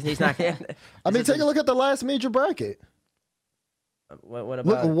he's not. I mean, take a look at the last major bracket. What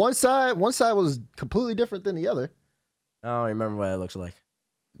about one side was completely different than the other. I don't remember what it looks like.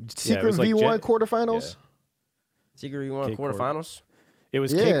 Secret V1 quarterfinals. Secret V1 quarterfinals. It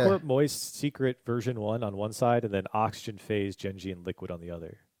was K-Corp Moist Secret version 1 on one side, and then Oxygen, Faze, GenG, and Liquid on the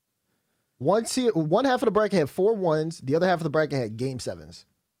other. One half of the bracket had 4 1s. The other half of the bracket had game 7s.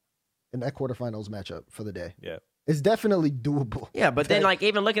 In that quarterfinals matchup for the day. Yeah. It's definitely doable. Yeah, but then like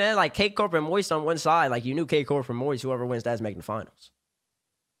even looking at it, like K-Corp and Moist on one side, like you knew K-Corp and Moist, whoever wins that's making the finals.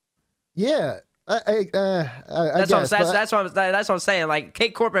 Yeah. That's what I'm saying. Like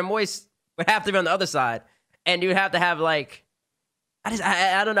K-Corp and Moist would have to be on the other side. And you have to have like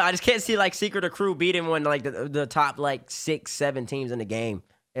I don't know. I just can't see like Secret or Crew beating one like the top like 6-7 teams in the game.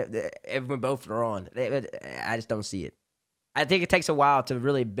 If when both are on. I just don't see it. I think it takes a while to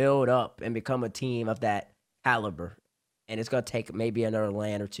really build up and become a team of that caliber. and it's gonna take maybe another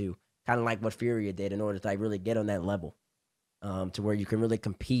LAN or two, kind of like what Furia did, in order to like really get on that level, to where you can really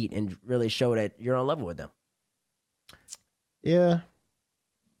compete and really show that you're on level with them. Yeah.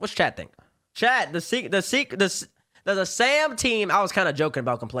 What's chat think? Chat, the Sam team. I was kind of joking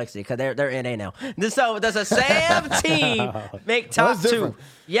about complexity because they're NA now. So does a Sam team make top 2?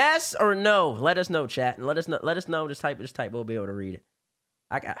 Yes or no? Let us know, chat, and let us know. Just type. We'll be able to read it.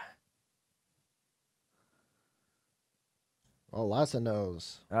 I got. Oh, lots of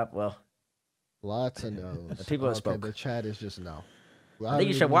no's. Well, Lots of no's. The people that spoke. The chat is just no. I think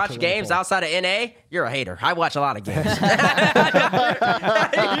you should watch games outside of NA. You're a hater. I watch a lot of games. you're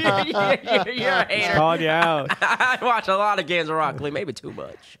a hater. Calling you out. I watch a lot of games of Rocket League, maybe too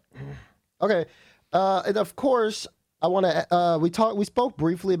much. Okay, and of course, I want to. We spoke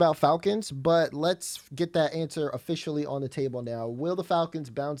briefly about Falcons, but let's get that answer officially on the table now. Will the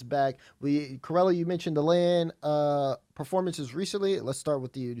Falcons bounce back? Corelli, you mentioned the LAN performances recently. Let's start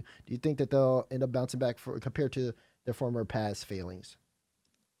with you. Do you think that they'll end up bouncing back compared to their former past failings?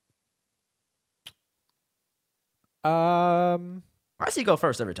 I see you go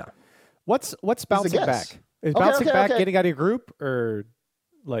first every time. What's bouncing back? Is bouncing back getting out of your group, or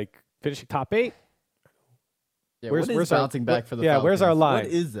like finishing top 8? Yeah, where's bouncing back for the Falcons? Where's our line?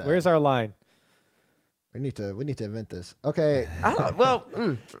 What is that? Where's our line? We need to invent this. Okay.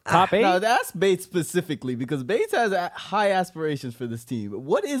 Top 8? No, that's Bates specifically, because Bates has high aspirations for this team.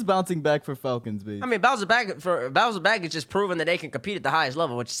 What is bouncing back for Falcons, Bates? I mean, bouncing back is just proving that they can compete at the highest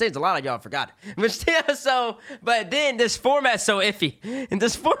level, which seems a lot of y'all forgot. But then this format's so iffy, and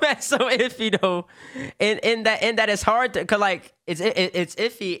this format's so iffy though, in that it's hard to, cause like it's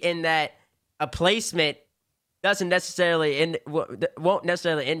iffy in that a placement doesn't necessarily won't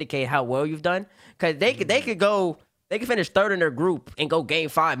necessarily indicate how well you've done, because they could finish third in their group and go game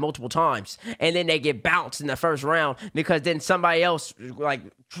 5 multiple times, and then they get bounced in the first round because then somebody else like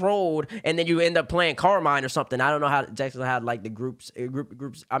trolled, and then you end up playing Carmine or something. I don't know how like the groups.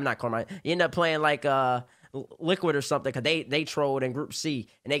 I'm not Carmine. You end up playing like Liquid or something because they trolled in Group C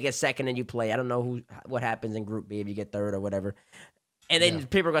and they get second and you play. I don't know what happens in Group B if you get third or whatever, and then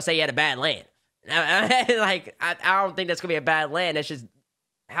people are gonna say you had a bad LAN. Like I don't think that's gonna be a bad LAN. That's just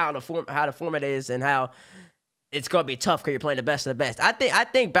how the format is and how it's gonna be tough because you're playing the best of the best. I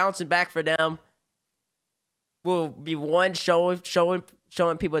think bouncing back for them will be one showing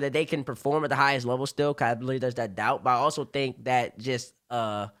people that they can perform at the highest level still. Cause I believe there's that doubt, but I also think that just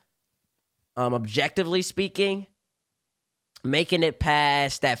objectively speaking, making it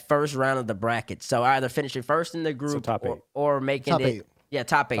past that first round of the bracket. So either finishing first in the group or making top it. 8. Yeah,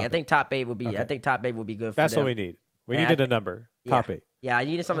 top 8. I think top 8 would be. Okay. I think top 8 would be good. That's for them. what we need. We needed a number. Top 8. Yeah, I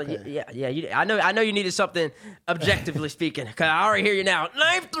needed something. Okay. Yeah. I know you needed something objectively speaking. Cause I already hear you now.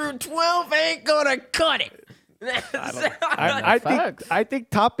 9 through 12 ain't gonna cut it. I think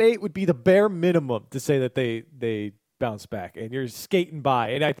top 8 would be the bare minimum to say that they bounce back, and you're skating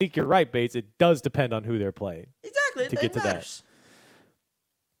by. And I think you're right, Bates. It does depend on who they're playing. Exactly. To get to that.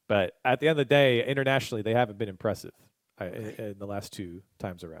 But at the end of the day, internationally, they haven't been impressive in the last 2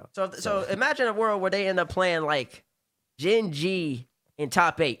 times around. So imagine a world where they end up playing like GenG in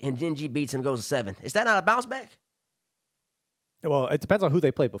top 8 and GenG beats and goes to 7. Is that not a bounce back? Well, it depends on who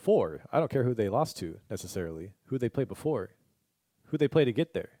they played before. I don't care who they lost to necessarily. Who they played before. Who they play to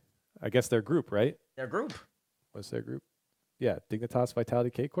get there. I guess their group, right? Their group. What's their group? Yeah, Dignitas,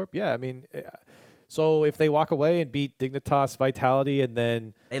 Vitality, K-Corp. Yeah, I mean, so if they walk away and beat Dignitas, Vitality, and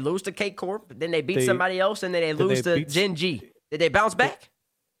then they lose to K-Corp, then they beat somebody else, and then they lose to GenG. Did they bounce back?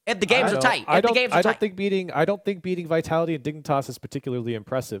 If the games are tight. I don't think beating Vitality and Dignitas is particularly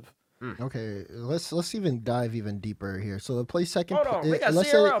impressive. Okay, let's even dive even deeper here. So they play second. Hold on, we got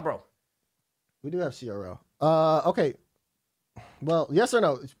CRL, bro. We do have CRL. Okay. Well, yes or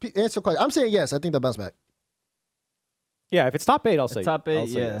no? Answer the question. I'm saying yes. I think they'll bounce back. Yeah, if it's top 8, I'll say top 8.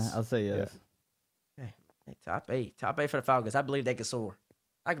 Yes. I'll say yes. Yeah. Hey, top 8 for the Falcons. I believe they can soar.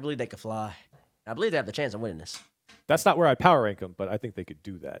 I believe they can fly. I believe they have the chance of winning this. That's not where I power rank them, but I think they could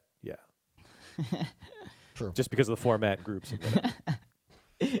do that. Yeah. True. Just because of the format and groups. And whatever.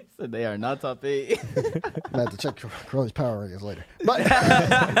 So they are not top 8. I have to check Corelli's power rankings later.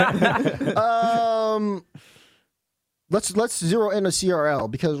 But let's zero in on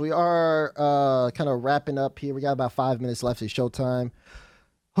CRL because we are kind of wrapping up here. We got about 5 minutes left. It's showtime.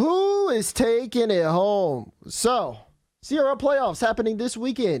 Who is taking it home? So CRL playoffs happening this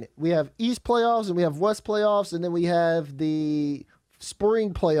weekend. We have East playoffs and we have West playoffs, and then we have the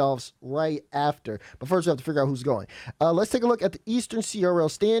spring playoffs right after. But first, we have to figure out who's going. Let's take a look at the Eastern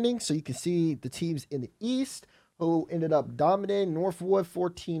CRL standings so you can see the teams in the East who ended up dominating. Northwood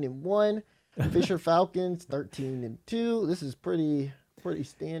 14-1. Fisher Falcons 13-2. This is pretty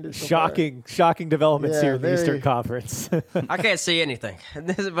standard. So Shocking developments Yeah, here in the very- Eastern Conference. I can't see anything,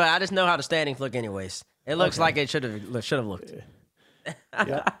 but I just know how the standings look anyways. It looks like it should have looked.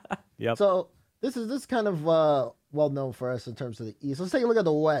 Yep. So this is kind of well known for us in terms of the East. Let's take a look at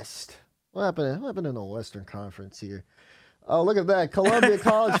the West. What happened in the Western Conference here? Oh, look at that. Columbia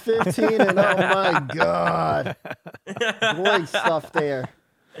College 15 and oh my God. Great stuff there.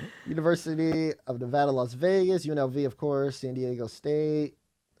 University of Nevada, Las Vegas, UNLV, of course, San Diego State,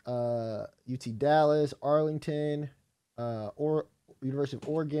 UT Dallas, Arlington, or University of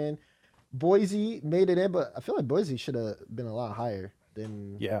Oregon. Boise made it in, but I feel like Boise should have been a lot higher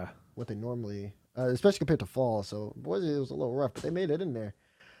than what they normally, especially compared to fall. So Boise was a little rough, but they made it in there.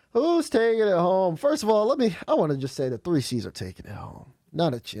 Who's taking it home? First of all, I want to just say the 3 C's are taking it home.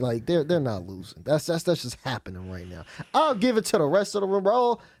 Not they're not losing. That's just happening right now. I'll give it to the rest of the room,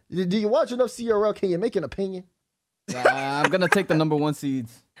 bro. Do you watch enough CRL? Can you make an opinion? I'm gonna take the number 1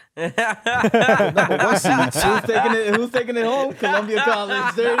 seeds. Number 1 seeds. Who's taking it home? Columbia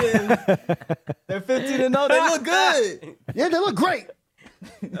College. There it is. They're 15-0. They look good. Yeah, they look great.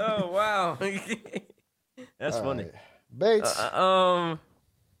 Oh wow, that's All funny. right. Bates.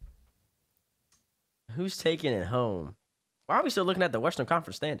 Who's taking it home? Why are we still looking at the Western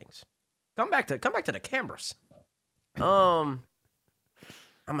Conference standings? Come back to the cameras. I'm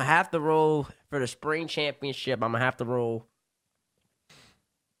gonna have to roll for the spring championship. I'm gonna have to roll.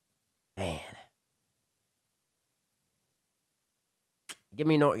 Man, give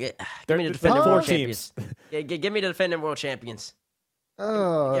me the defending world champions. Give me the defending world champions.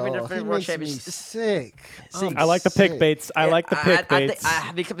 Oh, Give me the he world makes me champions. sick. I like the pick, Bates. I like the pick, I Bates.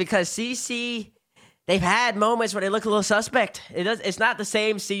 think because CC, they've had moments where they look a little suspect. It's not the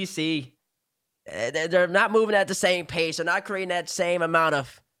same CC. They're not moving at the same pace. They're not creating that same amount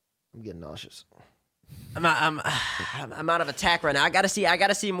of I'm getting nauseous. amount of attack right now. I gotta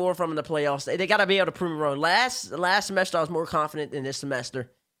see more from them in the playoffs. They gotta be able to prove me wrong. Last semester I was more confident than this semester.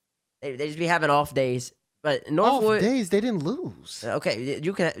 They just be having off days. But Northwood Off days, they didn't lose. Okay,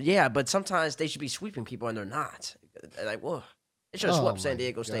 you can but sometimes they should be sweeping people and they're not. Like, whoa. They should have Oh swept San my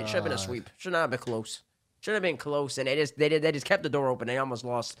Diego State. Should have been a God. sweep. Should not have been close. Should have been close, and they just kept the door open. They almost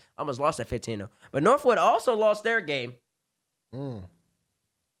lost at 15-0. But Northwood also lost their game. Mm.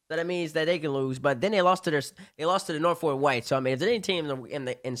 So that means that they can lose. But then they lost to the Northwood White. So I mean, if there's any team in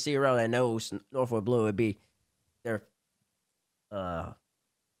CRL that knows Northwood Blue, it'd be their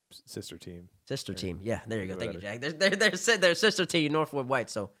Sister team. sister team. Yeah, there you go. Thank you, Better. Jack. Their sister team, Northwood White.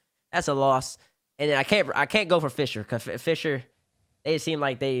 So that's a loss. And then I can't go for Fisher because Fisher, they seem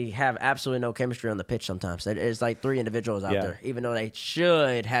like they have absolutely no chemistry on the pitch sometimes. It's like 3 individuals out there, even though they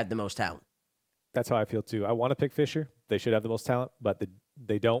should have the most talent. That's how I feel too. I want to pick Fisher. They should have the most talent, but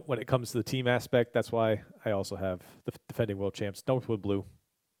they don't when it comes to the team aspect. That's why I also have the defending world champs, Northwood Blue.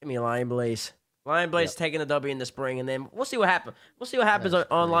 Give me Lion Blaze. Lion Blaze taking the W in the spring, and then we'll see what happens. We'll see what happens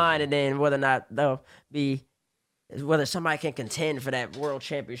online, and then whether or not whether somebody can contend for that world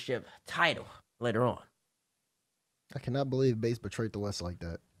championship title later on. I cannot believe Bates betrayed the West like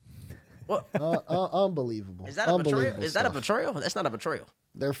that. What? Unbelievable. Is that a betrayal? Unbelievable Is that a stuff. betrayal? That's not a betrayal.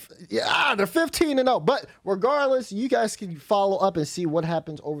 They're 15-0. But regardless, you guys can follow up and see what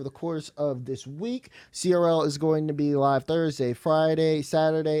happens over the course of this week. CRL is going to be live Thursday, Friday,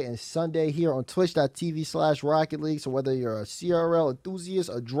 Saturday, and Sunday here on twitch.tv/Rocket League. So whether you're a CRL enthusiast,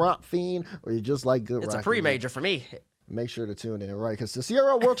 a drop fiend, or you just like good It's a Rocket pre-major League, for me. make sure to tune in, right? Because the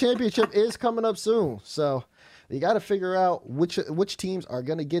CRL World Championship is coming up soon. So you got to figure out which teams are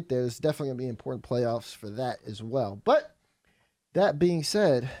going to get there. It's definitely going to be important playoffs for that as well. But that being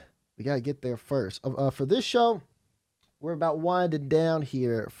said, we got to get there first. For this show, we're about winding down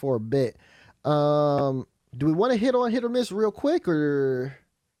here for a bit. Do we want to hit on hit or miss real quick, or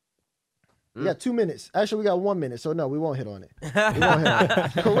we got 2 minutes? Actually, we got 1 minute, so no, we won't hit on it. We won't hit on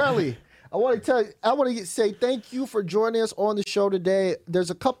it. Corelli, I want to say thank you for joining us on the show today. There's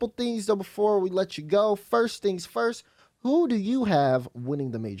a couple things though before we let you go. First things first, who do you have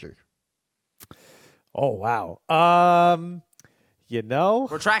winning the major? Oh wow.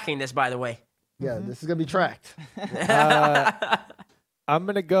 We're tracking this, by the way. Yeah, this is gonna be tracked. I'm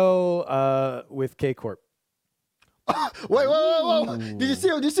gonna go with K Corp. Wait. Did you see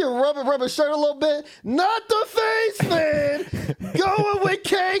him rub his shirt a little bit? Not the Faze fan. Going with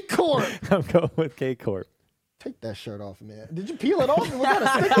K Corp. I'm going with K Corp. Take that shirt off, man. Did you peel it off? Was that a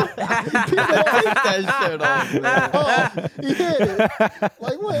sticker? You peeled it off? Take that shirt off, man. Oh, he hit it.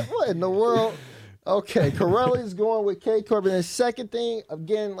 Like, what in the world? Okay, Corelli is going with K Corp. And the second thing,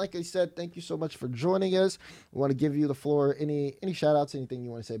 again, like I said, thank you so much for joining us. We want to give you the floor. Any shout outs, anything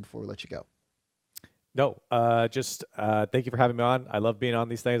you want to say before we let you go? No, just thank you for having me on. I love being on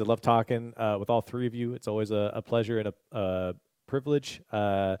these things. I love talking with all three of you. It's always a pleasure and a privilege.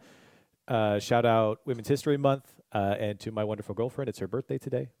 Shout out Women's History Month and to my wonderful girlfriend. It's her birthday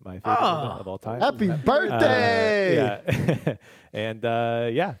today, my favorite woman of all time. Happy birthday! Yeah. And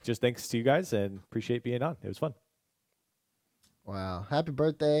yeah, just thanks to you guys and appreciate being on. It was fun. Wow. Happy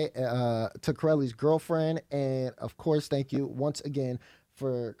birthday to Corelli's girlfriend. And of course, thank you once again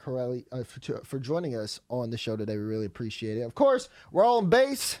for Corelli for joining us on the show today. We really appreciate it. Of course, we're all on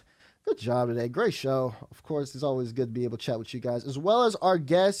base. Good job today. Great show. Of course, it's always good to be able to chat with you guys, as well as our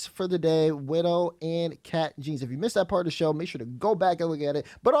guests for the day, Widow and CatJeans. If you missed that part of the show, make sure to go back and look at it.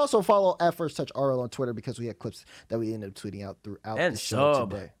 But also follow at First Touch RL on Twitter because we had clips that we ended up tweeting out throughout the show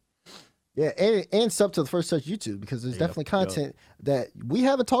today. Yeah, and sub to the First Touch YouTube because there's definitely content that we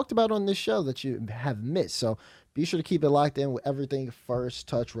haven't talked about on this show that you have missed. So be sure to keep it locked in with everything First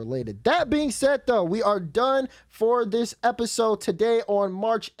Touch related. That being said, though, we are done for this episode today on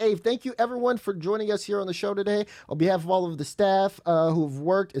March 8th. Thank you, everyone, for joining us here on the show today. On behalf of all of the staff who've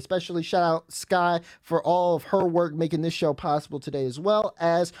worked, especially shout out Sky for all of her work making this show possible today, as well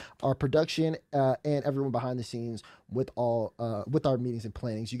as our production and everyone behind the scenes with our meetings and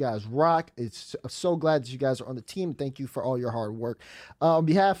plannings. You guys rock. It's so glad that you guys are on the team. Thank you for all your hard work. On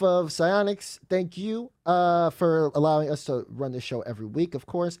behalf of Psionics, thank you for allowing us to run this show every week, of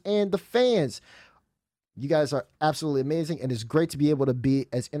course, and the fans. You guys are absolutely amazing, and it's great to be able to be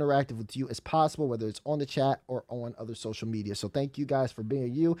as interactive with you as possible, whether it's on the chat or on other social media. So thank you guys for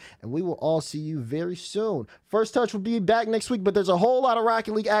being you, and we will all see you very soon. First Touch will be back next week, but there's a whole lot of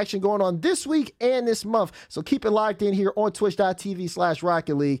Rocket League action going on this week and this month. So keep it locked in here on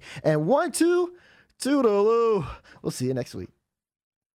twitch.tv/Rocket League. And 1, 2, toodaloo. We'll see you next week.